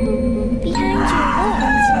 Behind you.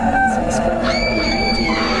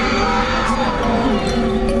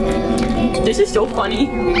 Look. This is so funny.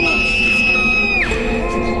 Don't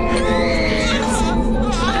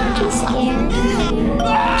be scared.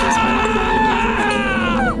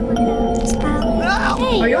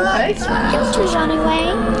 Hey, Are you okay? don't you run away.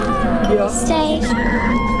 Yeah.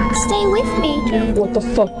 Stay with me. What the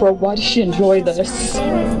fuck, bro? Why does she enjoy this?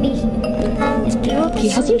 Stay with me. He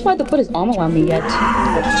hasn't tried to put his arm around me yet.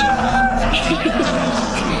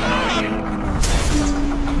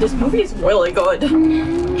 This movie is really good.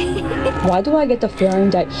 Why do I get the feeling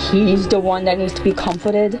that he's the one that needs to be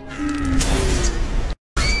comforted?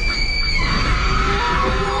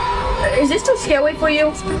 Is this too scary for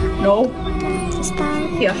you? No.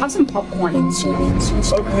 Here, have some popcorn.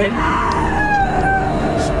 Okay.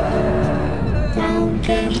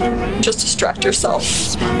 Just distract yourself.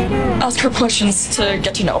 Ask her questions to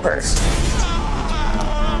get to know her.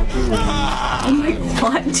 Oh my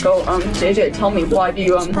god. So, JJ, tell me, why do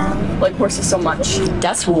you, like horses so much?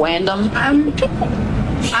 That's random.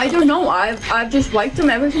 I don't know. I've just liked them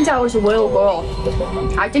ever since I was a little girl.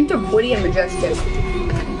 I think they're pretty and majestic.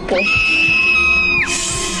 Cool.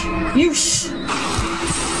 You shh.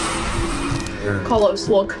 Carlos,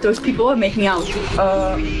 look, those people are making out.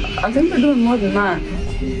 I think they're doing more than that.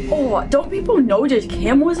 Oh, don't people know there's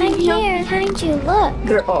cameras in I'm here? here behind you. Look.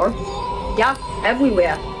 There are. Yeah,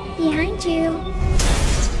 everywhere. Behind you.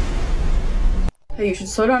 Hey, you should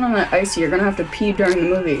slow down on that icy. You're gonna have to pee during the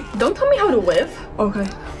movie. Don't tell me how to live. Okay.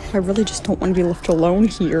 I really just don't want to be left alone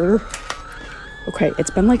here. Okay,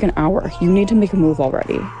 it's been like an hour. You need to make a move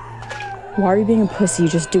already. Why are you being a pussy?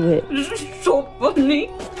 Just do it. This is so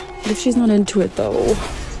funny. If she's not into it though,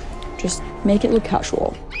 just make it look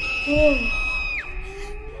casual.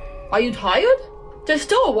 Are you tired? There's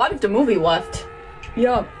still a lot of the movie left.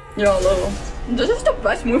 Yeah, a little. This is the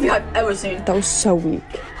best movie I've ever seen. That was so weak.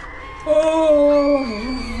 Oh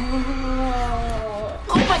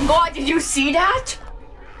my god, did you see that?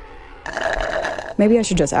 Maybe I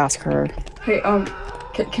should just ask her. Hey,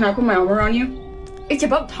 can I put my arm around you? It's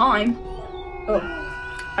about time. Oh,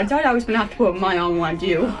 I thought I was gonna have to put my arm around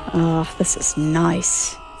you. This is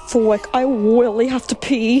nice. Frick, I really have to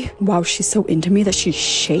pee. Wow, she's so into me that she's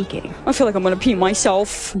shaking. I feel like I'm gonna pee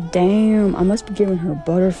myself. Damn, I must be giving her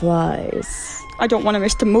butterflies. I don't want to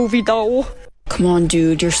miss the movie though. Come on,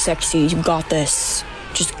 dude, you're sexy. You got this.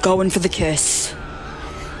 Just go in for the kiss.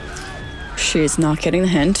 She's not getting the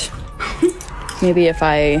hint. Maybe if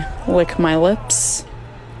I lick my lips.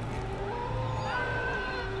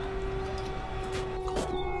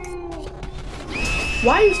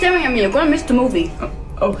 Why are you staring at me? You're gonna miss the movie.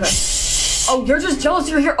 Okay. Oh, you're just jealous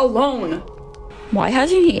you're here alone. Why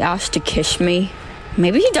hasn't he asked to kiss me?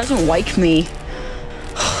 Maybe he doesn't like me.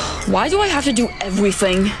 Why do I have to do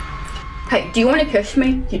everything? Hey, do you want to kiss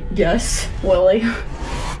me? Yes, Lily.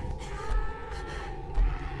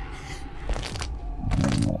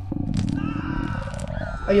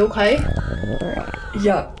 Are you okay?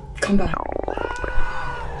 Yeah, come back.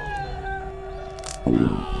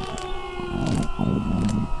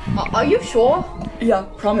 Are you sure? Yeah,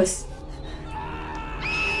 promise.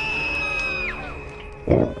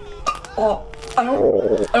 Oh, I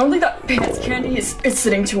don't think that pants candy is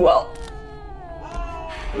sitting too well.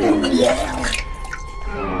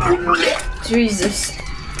 Jesus.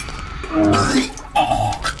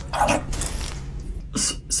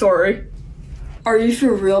 Sorry. Are you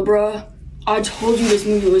for real, bruh? I told you this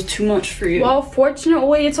movie was too much for you. Well,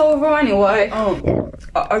 fortunately, it's over anyway.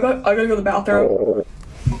 I gotta go to the bathroom.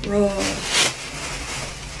 Bruh.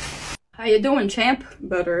 How you doing, champ?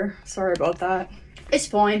 Better. Sorry about that. It's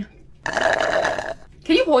fine.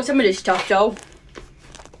 Can you hold some of this stuff, Joe?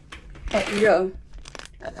 Yeah.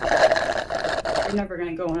 You're never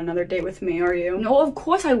gonna go on another date with me, are you? No, of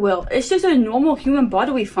course I will. It's just a normal human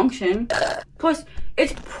bodily function. Plus,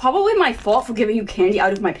 it's probably my fault for giving you candy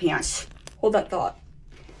out of my pants. Hold that thought.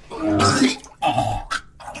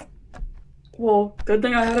 Well, good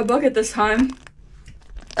thing I had a bucket this time.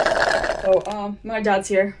 Oh, my dad's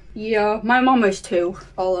here. Yeah, my mom is too.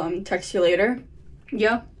 I'll, text you later.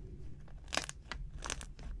 Yeah.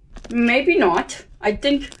 Maybe not. I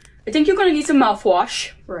think you're gonna need some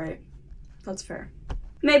mouthwash. Right. That's fair.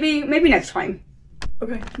 Maybe next time.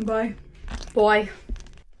 Okay, bye. Bye.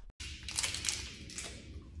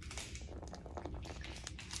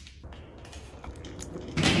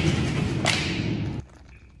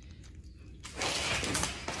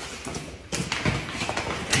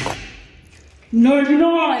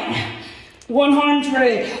 $99,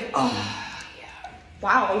 $100. Oh, yeah.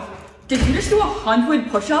 Wow. Did you just do 100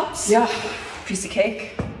 push-ups? Yeah. Piece of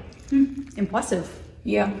cake. Impressive.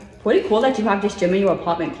 Yeah. Pretty cool that you have this gym in your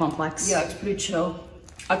apartment complex. Yeah, it's pretty chill.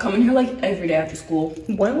 I come in here like every day after school.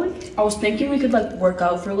 Really? I was thinking we could like work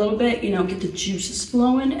out for a little bit, you know, get the juices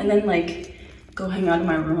flowing, and then like go hang out in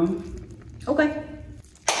my room. Okay.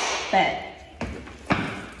 Bet.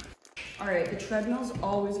 Alright, the treadmill's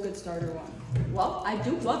always a good starter one. Well, I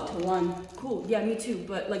do love to run. Cool, yeah, me too.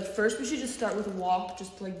 But like first we should just start with a walk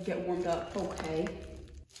just to like get warmed up. Okay.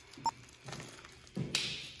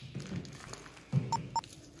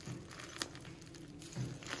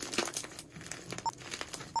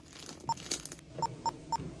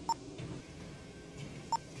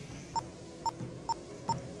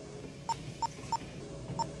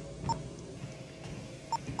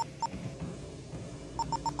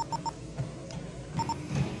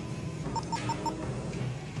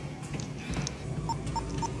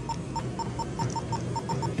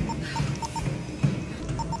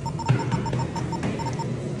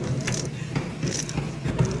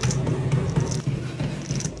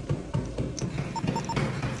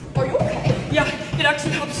 Yeah, it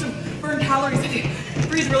actually helps to burn calories if you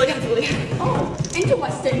breathe really heavily. Oh,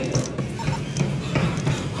 interesting.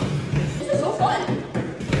 This is so fun.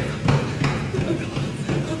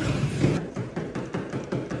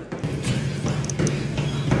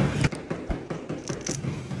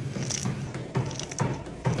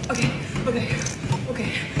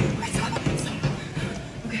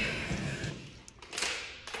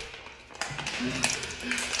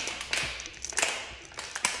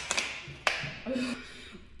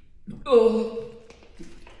 Oh.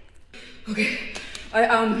 Okay.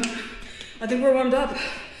 I think we're warmed up.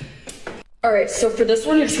 All right, so for this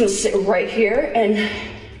one, you're just gonna sit right here and,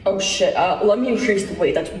 oh shit, let me increase the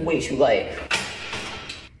weight. That's way too light.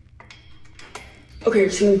 Okay, you're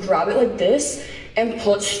just gonna grab it like this and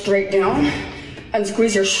pull it straight down and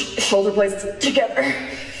squeeze your shoulder blades together.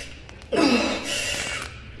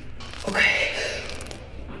 Okay.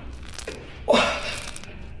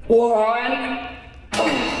 1,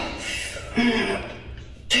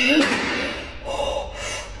 2,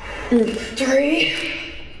 3.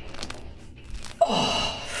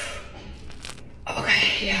 Oh.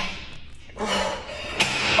 Okay, yeah.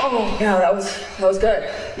 Oh, yeah, that was good.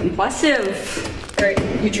 Impressive. All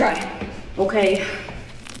right, you try. Okay.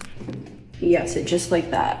 Yes, it just like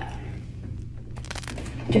that.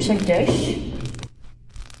 Just like this.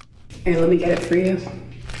 Here, let me get it for you.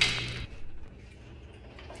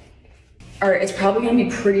 All right, it's probably gonna be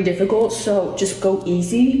pretty difficult, so just go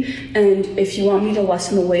easy. And if you want me to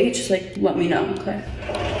lessen the weight, just like let me know, okay?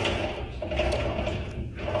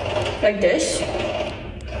 Like this.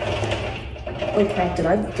 Oh crap, did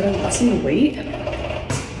I lessen the weight?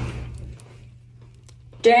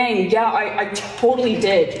 Dang, yeah, I totally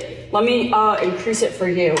did. Let me increase it for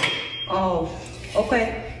you. Oh,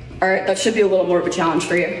 okay. All right, that should be a little more of a challenge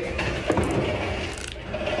for you.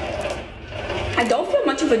 I don't feel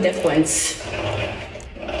much of a difference.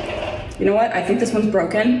 You know what? I think this one's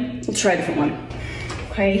broken. Let's try a different one.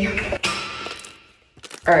 Okay.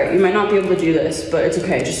 All right, you might not be able to do this, but it's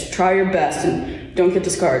okay. Just try your best and don't get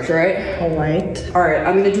discouraged, all right? All right. All right,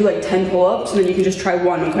 I'm gonna do like 10 pull-ups and then you can just try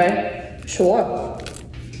one, okay? Sure.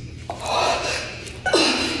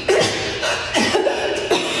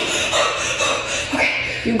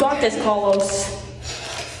 Okay, you got this, Carlos.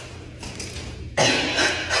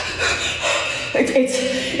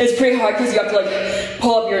 It's pretty hard because you have to like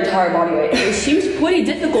pull up your entire body weight. It seems pretty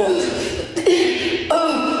difficult.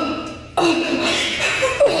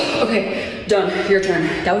 Okay, done. Your turn.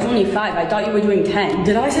 That was only 5. I thought you were doing 10.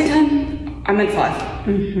 Did I say 10? I meant 5.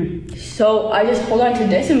 Mm-hmm. So I just hold on to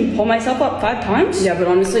this and pull myself up 5 times? Yeah, but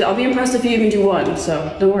honestly, I'll be impressed if you even do 1,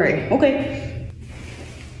 so don't worry. Okay.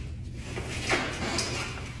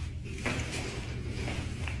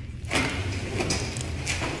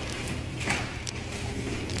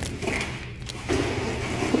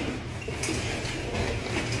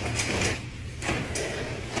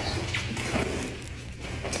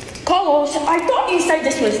 Carlos, I thought you said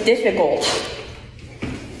this was difficult.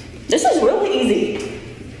 This is really easy.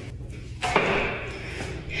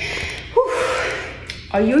 Whew.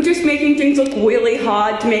 Are you just making things look really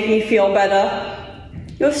hard to make me feel better?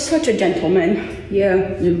 You're such a gentleman.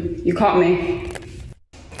 Yeah, you caught me.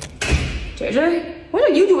 JJ, what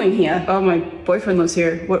are you doing here? Oh, my boyfriend lives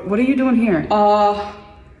here. What are you doing here?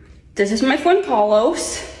 This is my friend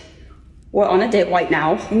Carlos. We're on a date right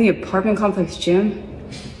now. In the apartment complex gym?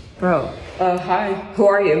 Bro. Hi. Who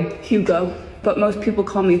are you? Hugo. But most people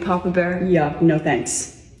call me Papa Bear. Yeah, no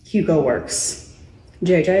thanks. Hugo works.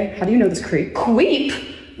 JJ, how do you know this creep? Creep?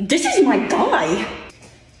 This is my guy.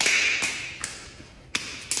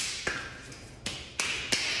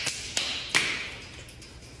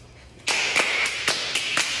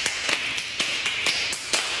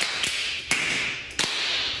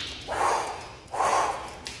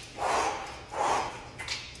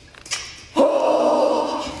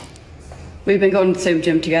 We've been going to the same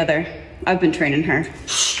gym together. I've been training her.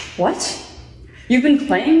 What? You've been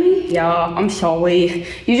playing me? Yeah, I'm sorry.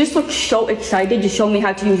 You just look so excited to show me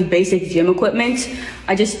how to use basic gym equipment.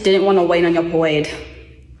 I just didn't want to wait on your parade.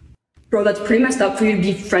 Bro, that's pretty messed up for you to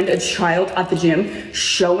befriend a child at the gym,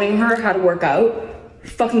 showing her how to work out.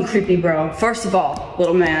 Fucking creepy, bro. First of all,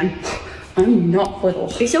 little man, I'm not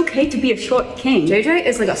little. It's okay to be a short king. JJ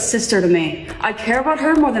is like a sister to me. I care about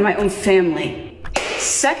her more than my own family.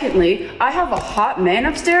 Secondly, I have a hot man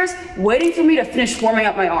upstairs waiting for me to finish warming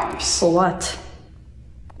up my arms. For what?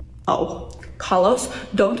 Oh, Carlos,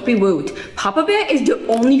 don't be rude. Papa Bear is the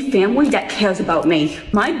only family that cares about me.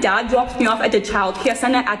 My dad drops me off at the childcare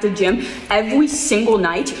center at the gym every single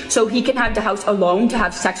night so he can have the house alone to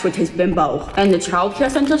have sex with his bimbo. And the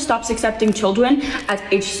childcare center stops accepting children at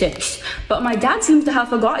age 6. But my dad seems to have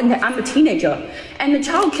forgotten that I'm a teenager. And the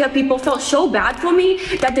childcare people felt so bad for me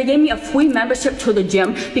that they gave me a free membership to the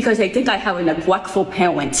gym because they think I have a neglectful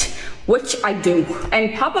parent. Which I do.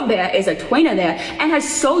 And Papa Bear is a trainer there and has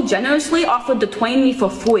so generously offered to train me for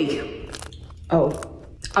free. Oh,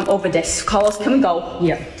 I'm over this. Carlos, can we go?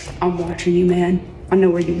 Yeah, I'm watching you, man. I know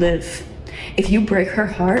where you live. If you break her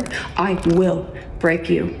heart, I will break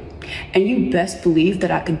you. And you best believe that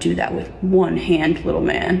I could do that with one hand, little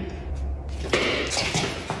man.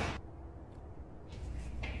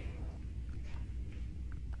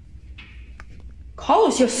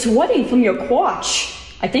 Thomas, you're sweating from your crotch.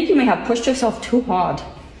 I think you may have pushed yourself too hard.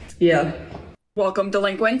 Yeah. Welcome,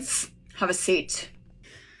 delinquents. Have a seat.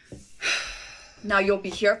 Now you'll be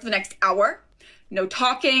here for the next hour. No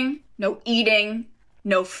talking, no eating,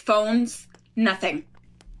 no phones, nothing.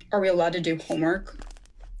 Are we allowed to do homework?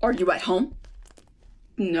 Are you at home?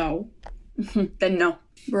 No. Then no.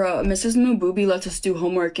 Bruh, Mrs. Mabooby lets us do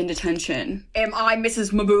homework in detention. Am I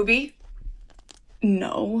Mrs. Mabooby?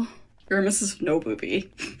 No. You're Mrs.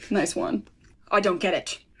 Nobooby. Nice one. I don't get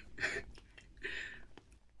it.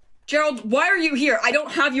 Gerald, why are you here? I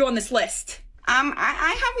don't have you on this list.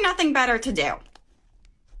 I have nothing better to do.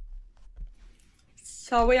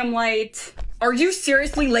 Sorry, I'm late. Are you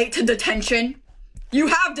seriously late to detention? You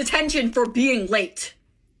have detention for being late.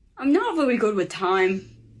 I'm not very good with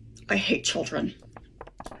time. I hate children.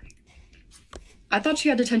 I thought she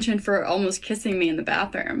had detention for almost kissing me in the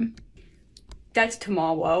bathroom. That's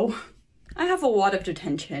tomorrow. I have a lot of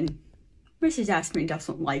detention. Mrs. Asmin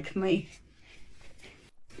doesn't like me.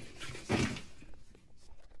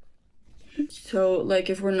 So, like,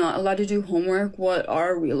 if we're not allowed to do homework, what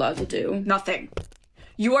are we allowed to do? Nothing.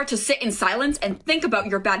 You are to sit in silence and think about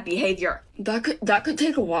your bad behavior. That could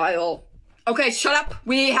take a while. Okay, shut up.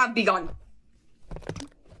 We have begun.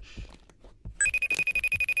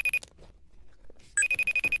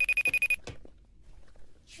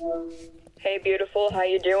 Hey, beautiful, how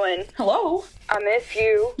you doing? Hello. I miss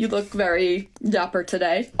you. You look very dapper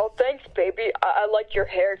today. Oh, thanks, baby. I like your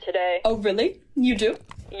hair today. Oh, really? You do?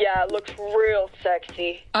 Yeah, it looks real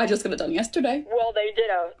sexy. I just got it done yesterday. Well, they did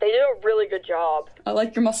a really good job. I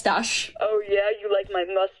like your mustache. Oh, yeah, you like my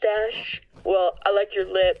mustache? Well, I like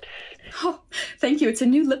your lips. Oh, thank you. It's a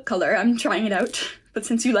new lip color. I'm trying it out. But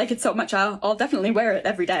since you like it so much, I'll definitely wear it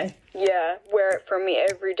every day. Yeah, wear it for me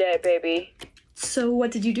every day, baby. So what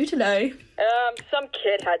did you do today? Some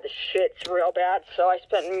kid had the shits real bad, so I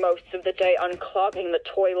spent most of the day unclogging the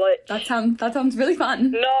toilet. That sounds really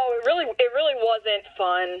fun. No, it really wasn't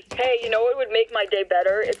fun. Hey, you know what would make my day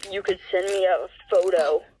better? If you could send me a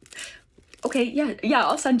photo. Okay, yeah,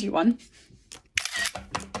 I'll send you one.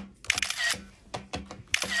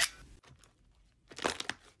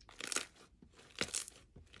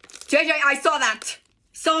 JJ, I saw that.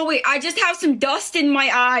 Sorry, I just have some dust in my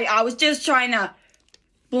eye. I was just trying to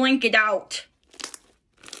blink it out.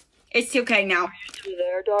 It's okay now. Are you still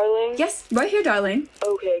there, darling? Yes, right here, darling.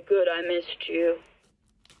 Okay, good. I missed you.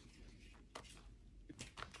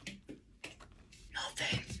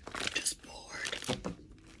 Nothing. Just bored.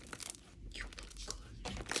 You look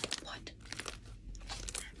good. What?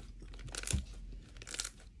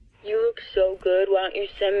 You look so good. Why don't you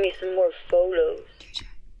send me some more photos?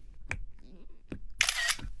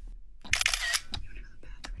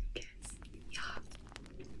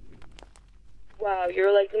 Wow,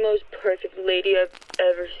 you're like the most perfect lady I've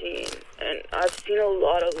ever seen. And I've seen a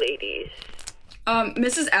lot of ladies.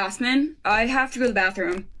 Mrs. Assman, I have to go to the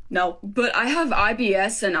bathroom. No, but I have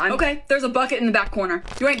IBS and I'm... Okay, there's a bucket in the back corner.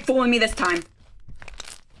 You ain't fooling me this time.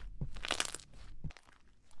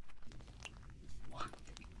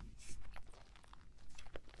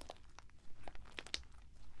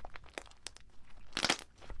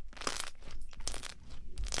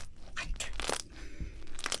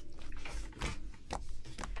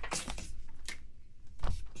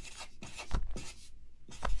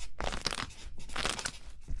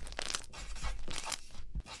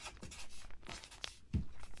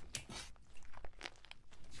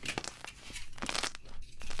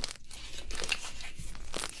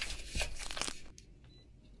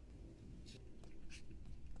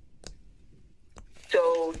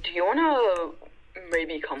 So, do you wanna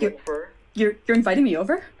maybe come over? You're inviting me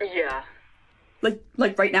over? Yeah.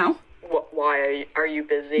 Like right now? Why? Are you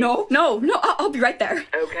busy? No, I'll be right there.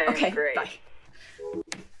 Okay, great. Bye.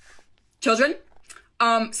 Children,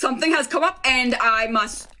 something has come up and I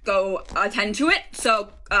must go attend to it.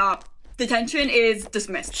 So, detention is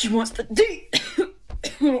dismissed. She wants the date.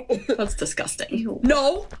 That's disgusting. Ew.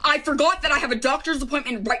 No, I forgot that I have a doctor's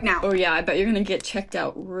appointment right now. Oh yeah, I bet you're gonna get checked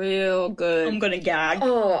out real good. I'm gonna gag.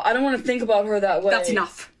 Oh, I don't want to think about her that way. That's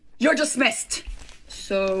enough. You're dismissed.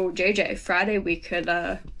 So, JJ, Friday we could,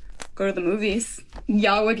 go to the movies.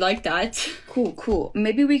 Yeah, I would like that. Cool.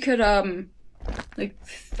 Maybe we could, like,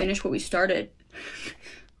 finish what we started.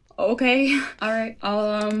 Okay. Alright,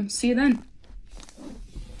 I'll, see you then.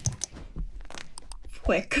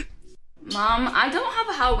 Quick. Mom, I don't have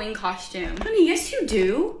a Halloween costume. Honey, yes you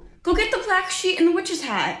do. Go get the black sheet and the witch's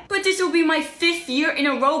hat. But this will be my 5th year in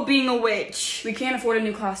a row being a witch. We can't afford a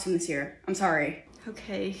new costume this year. I'm sorry.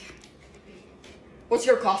 Okay. What's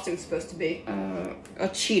your costume supposed to be? A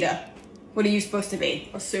cheetah. What are you supposed to be?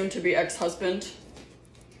 A soon-to-be ex-husband.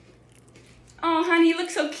 Oh, honey, you look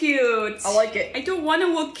so cute. I like it. I don't want to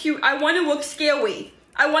look cute. I want to look scary.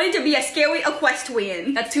 I wanted to be a scary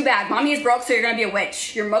equestrian. That's too bad. Mommy is broke, so you're gonna be a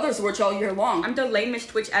witch. Your mother's a witch all year long. I'm the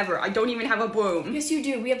lamest witch ever. I don't even have a broom. Yes, you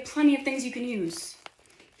do. We have plenty of things you can use.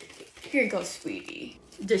 Here you go, sweetie.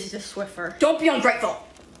 This is a Swiffer. Don't be ungrateful.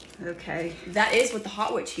 Okay. That is what the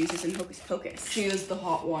hot witch uses in Hocus Pocus. She is the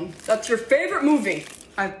hot one. That's your favorite movie.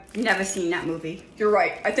 I've never seen that movie. You're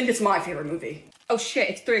right. I think it's my favorite movie. Oh shit,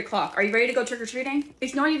 it's 3 o'clock. Are you ready to go trick-or-treating?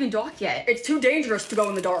 It's not even dark yet. It's too dangerous to go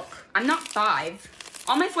in the dark. I'm not 5.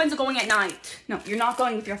 All my friends are going at night. No, you're not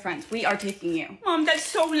going with your friends. We are taking you. Mom, that's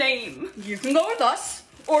so lame. You can go with us,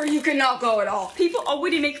 or you cannot go at all. People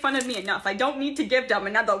already make fun of me enough. I don't need to give them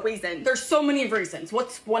another reason. There's so many reasons.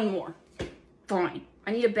 What's one more? Fine.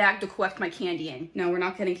 I need a bag to collect my candy in. No, we're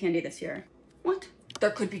not getting candy this year. What? There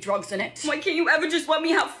could be drugs in it. Why can't you ever just let me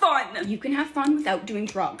have fun? You can have fun without doing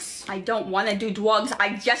drugs. I don't want to do drugs.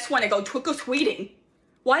 I just want to go trick-or-treating.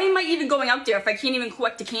 Why am I even going out there if I can't even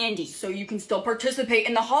collect the candy? So you can still participate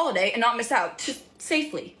in the holiday and not miss out. Just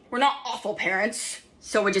safely. We're not awful parents.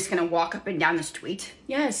 So we're just gonna walk up and down the street?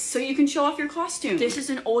 Yes, so you can show off your costume. This is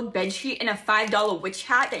an old bedsheet and a $5 witch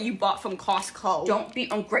hat that you bought from Costco. Don't be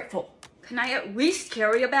ungrateful. Can I at least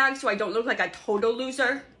carry a bag so I don't look like a total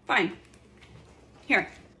loser? Fine. Here.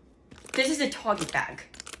 This is a Target bag.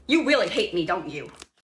 You really hate me, don't you?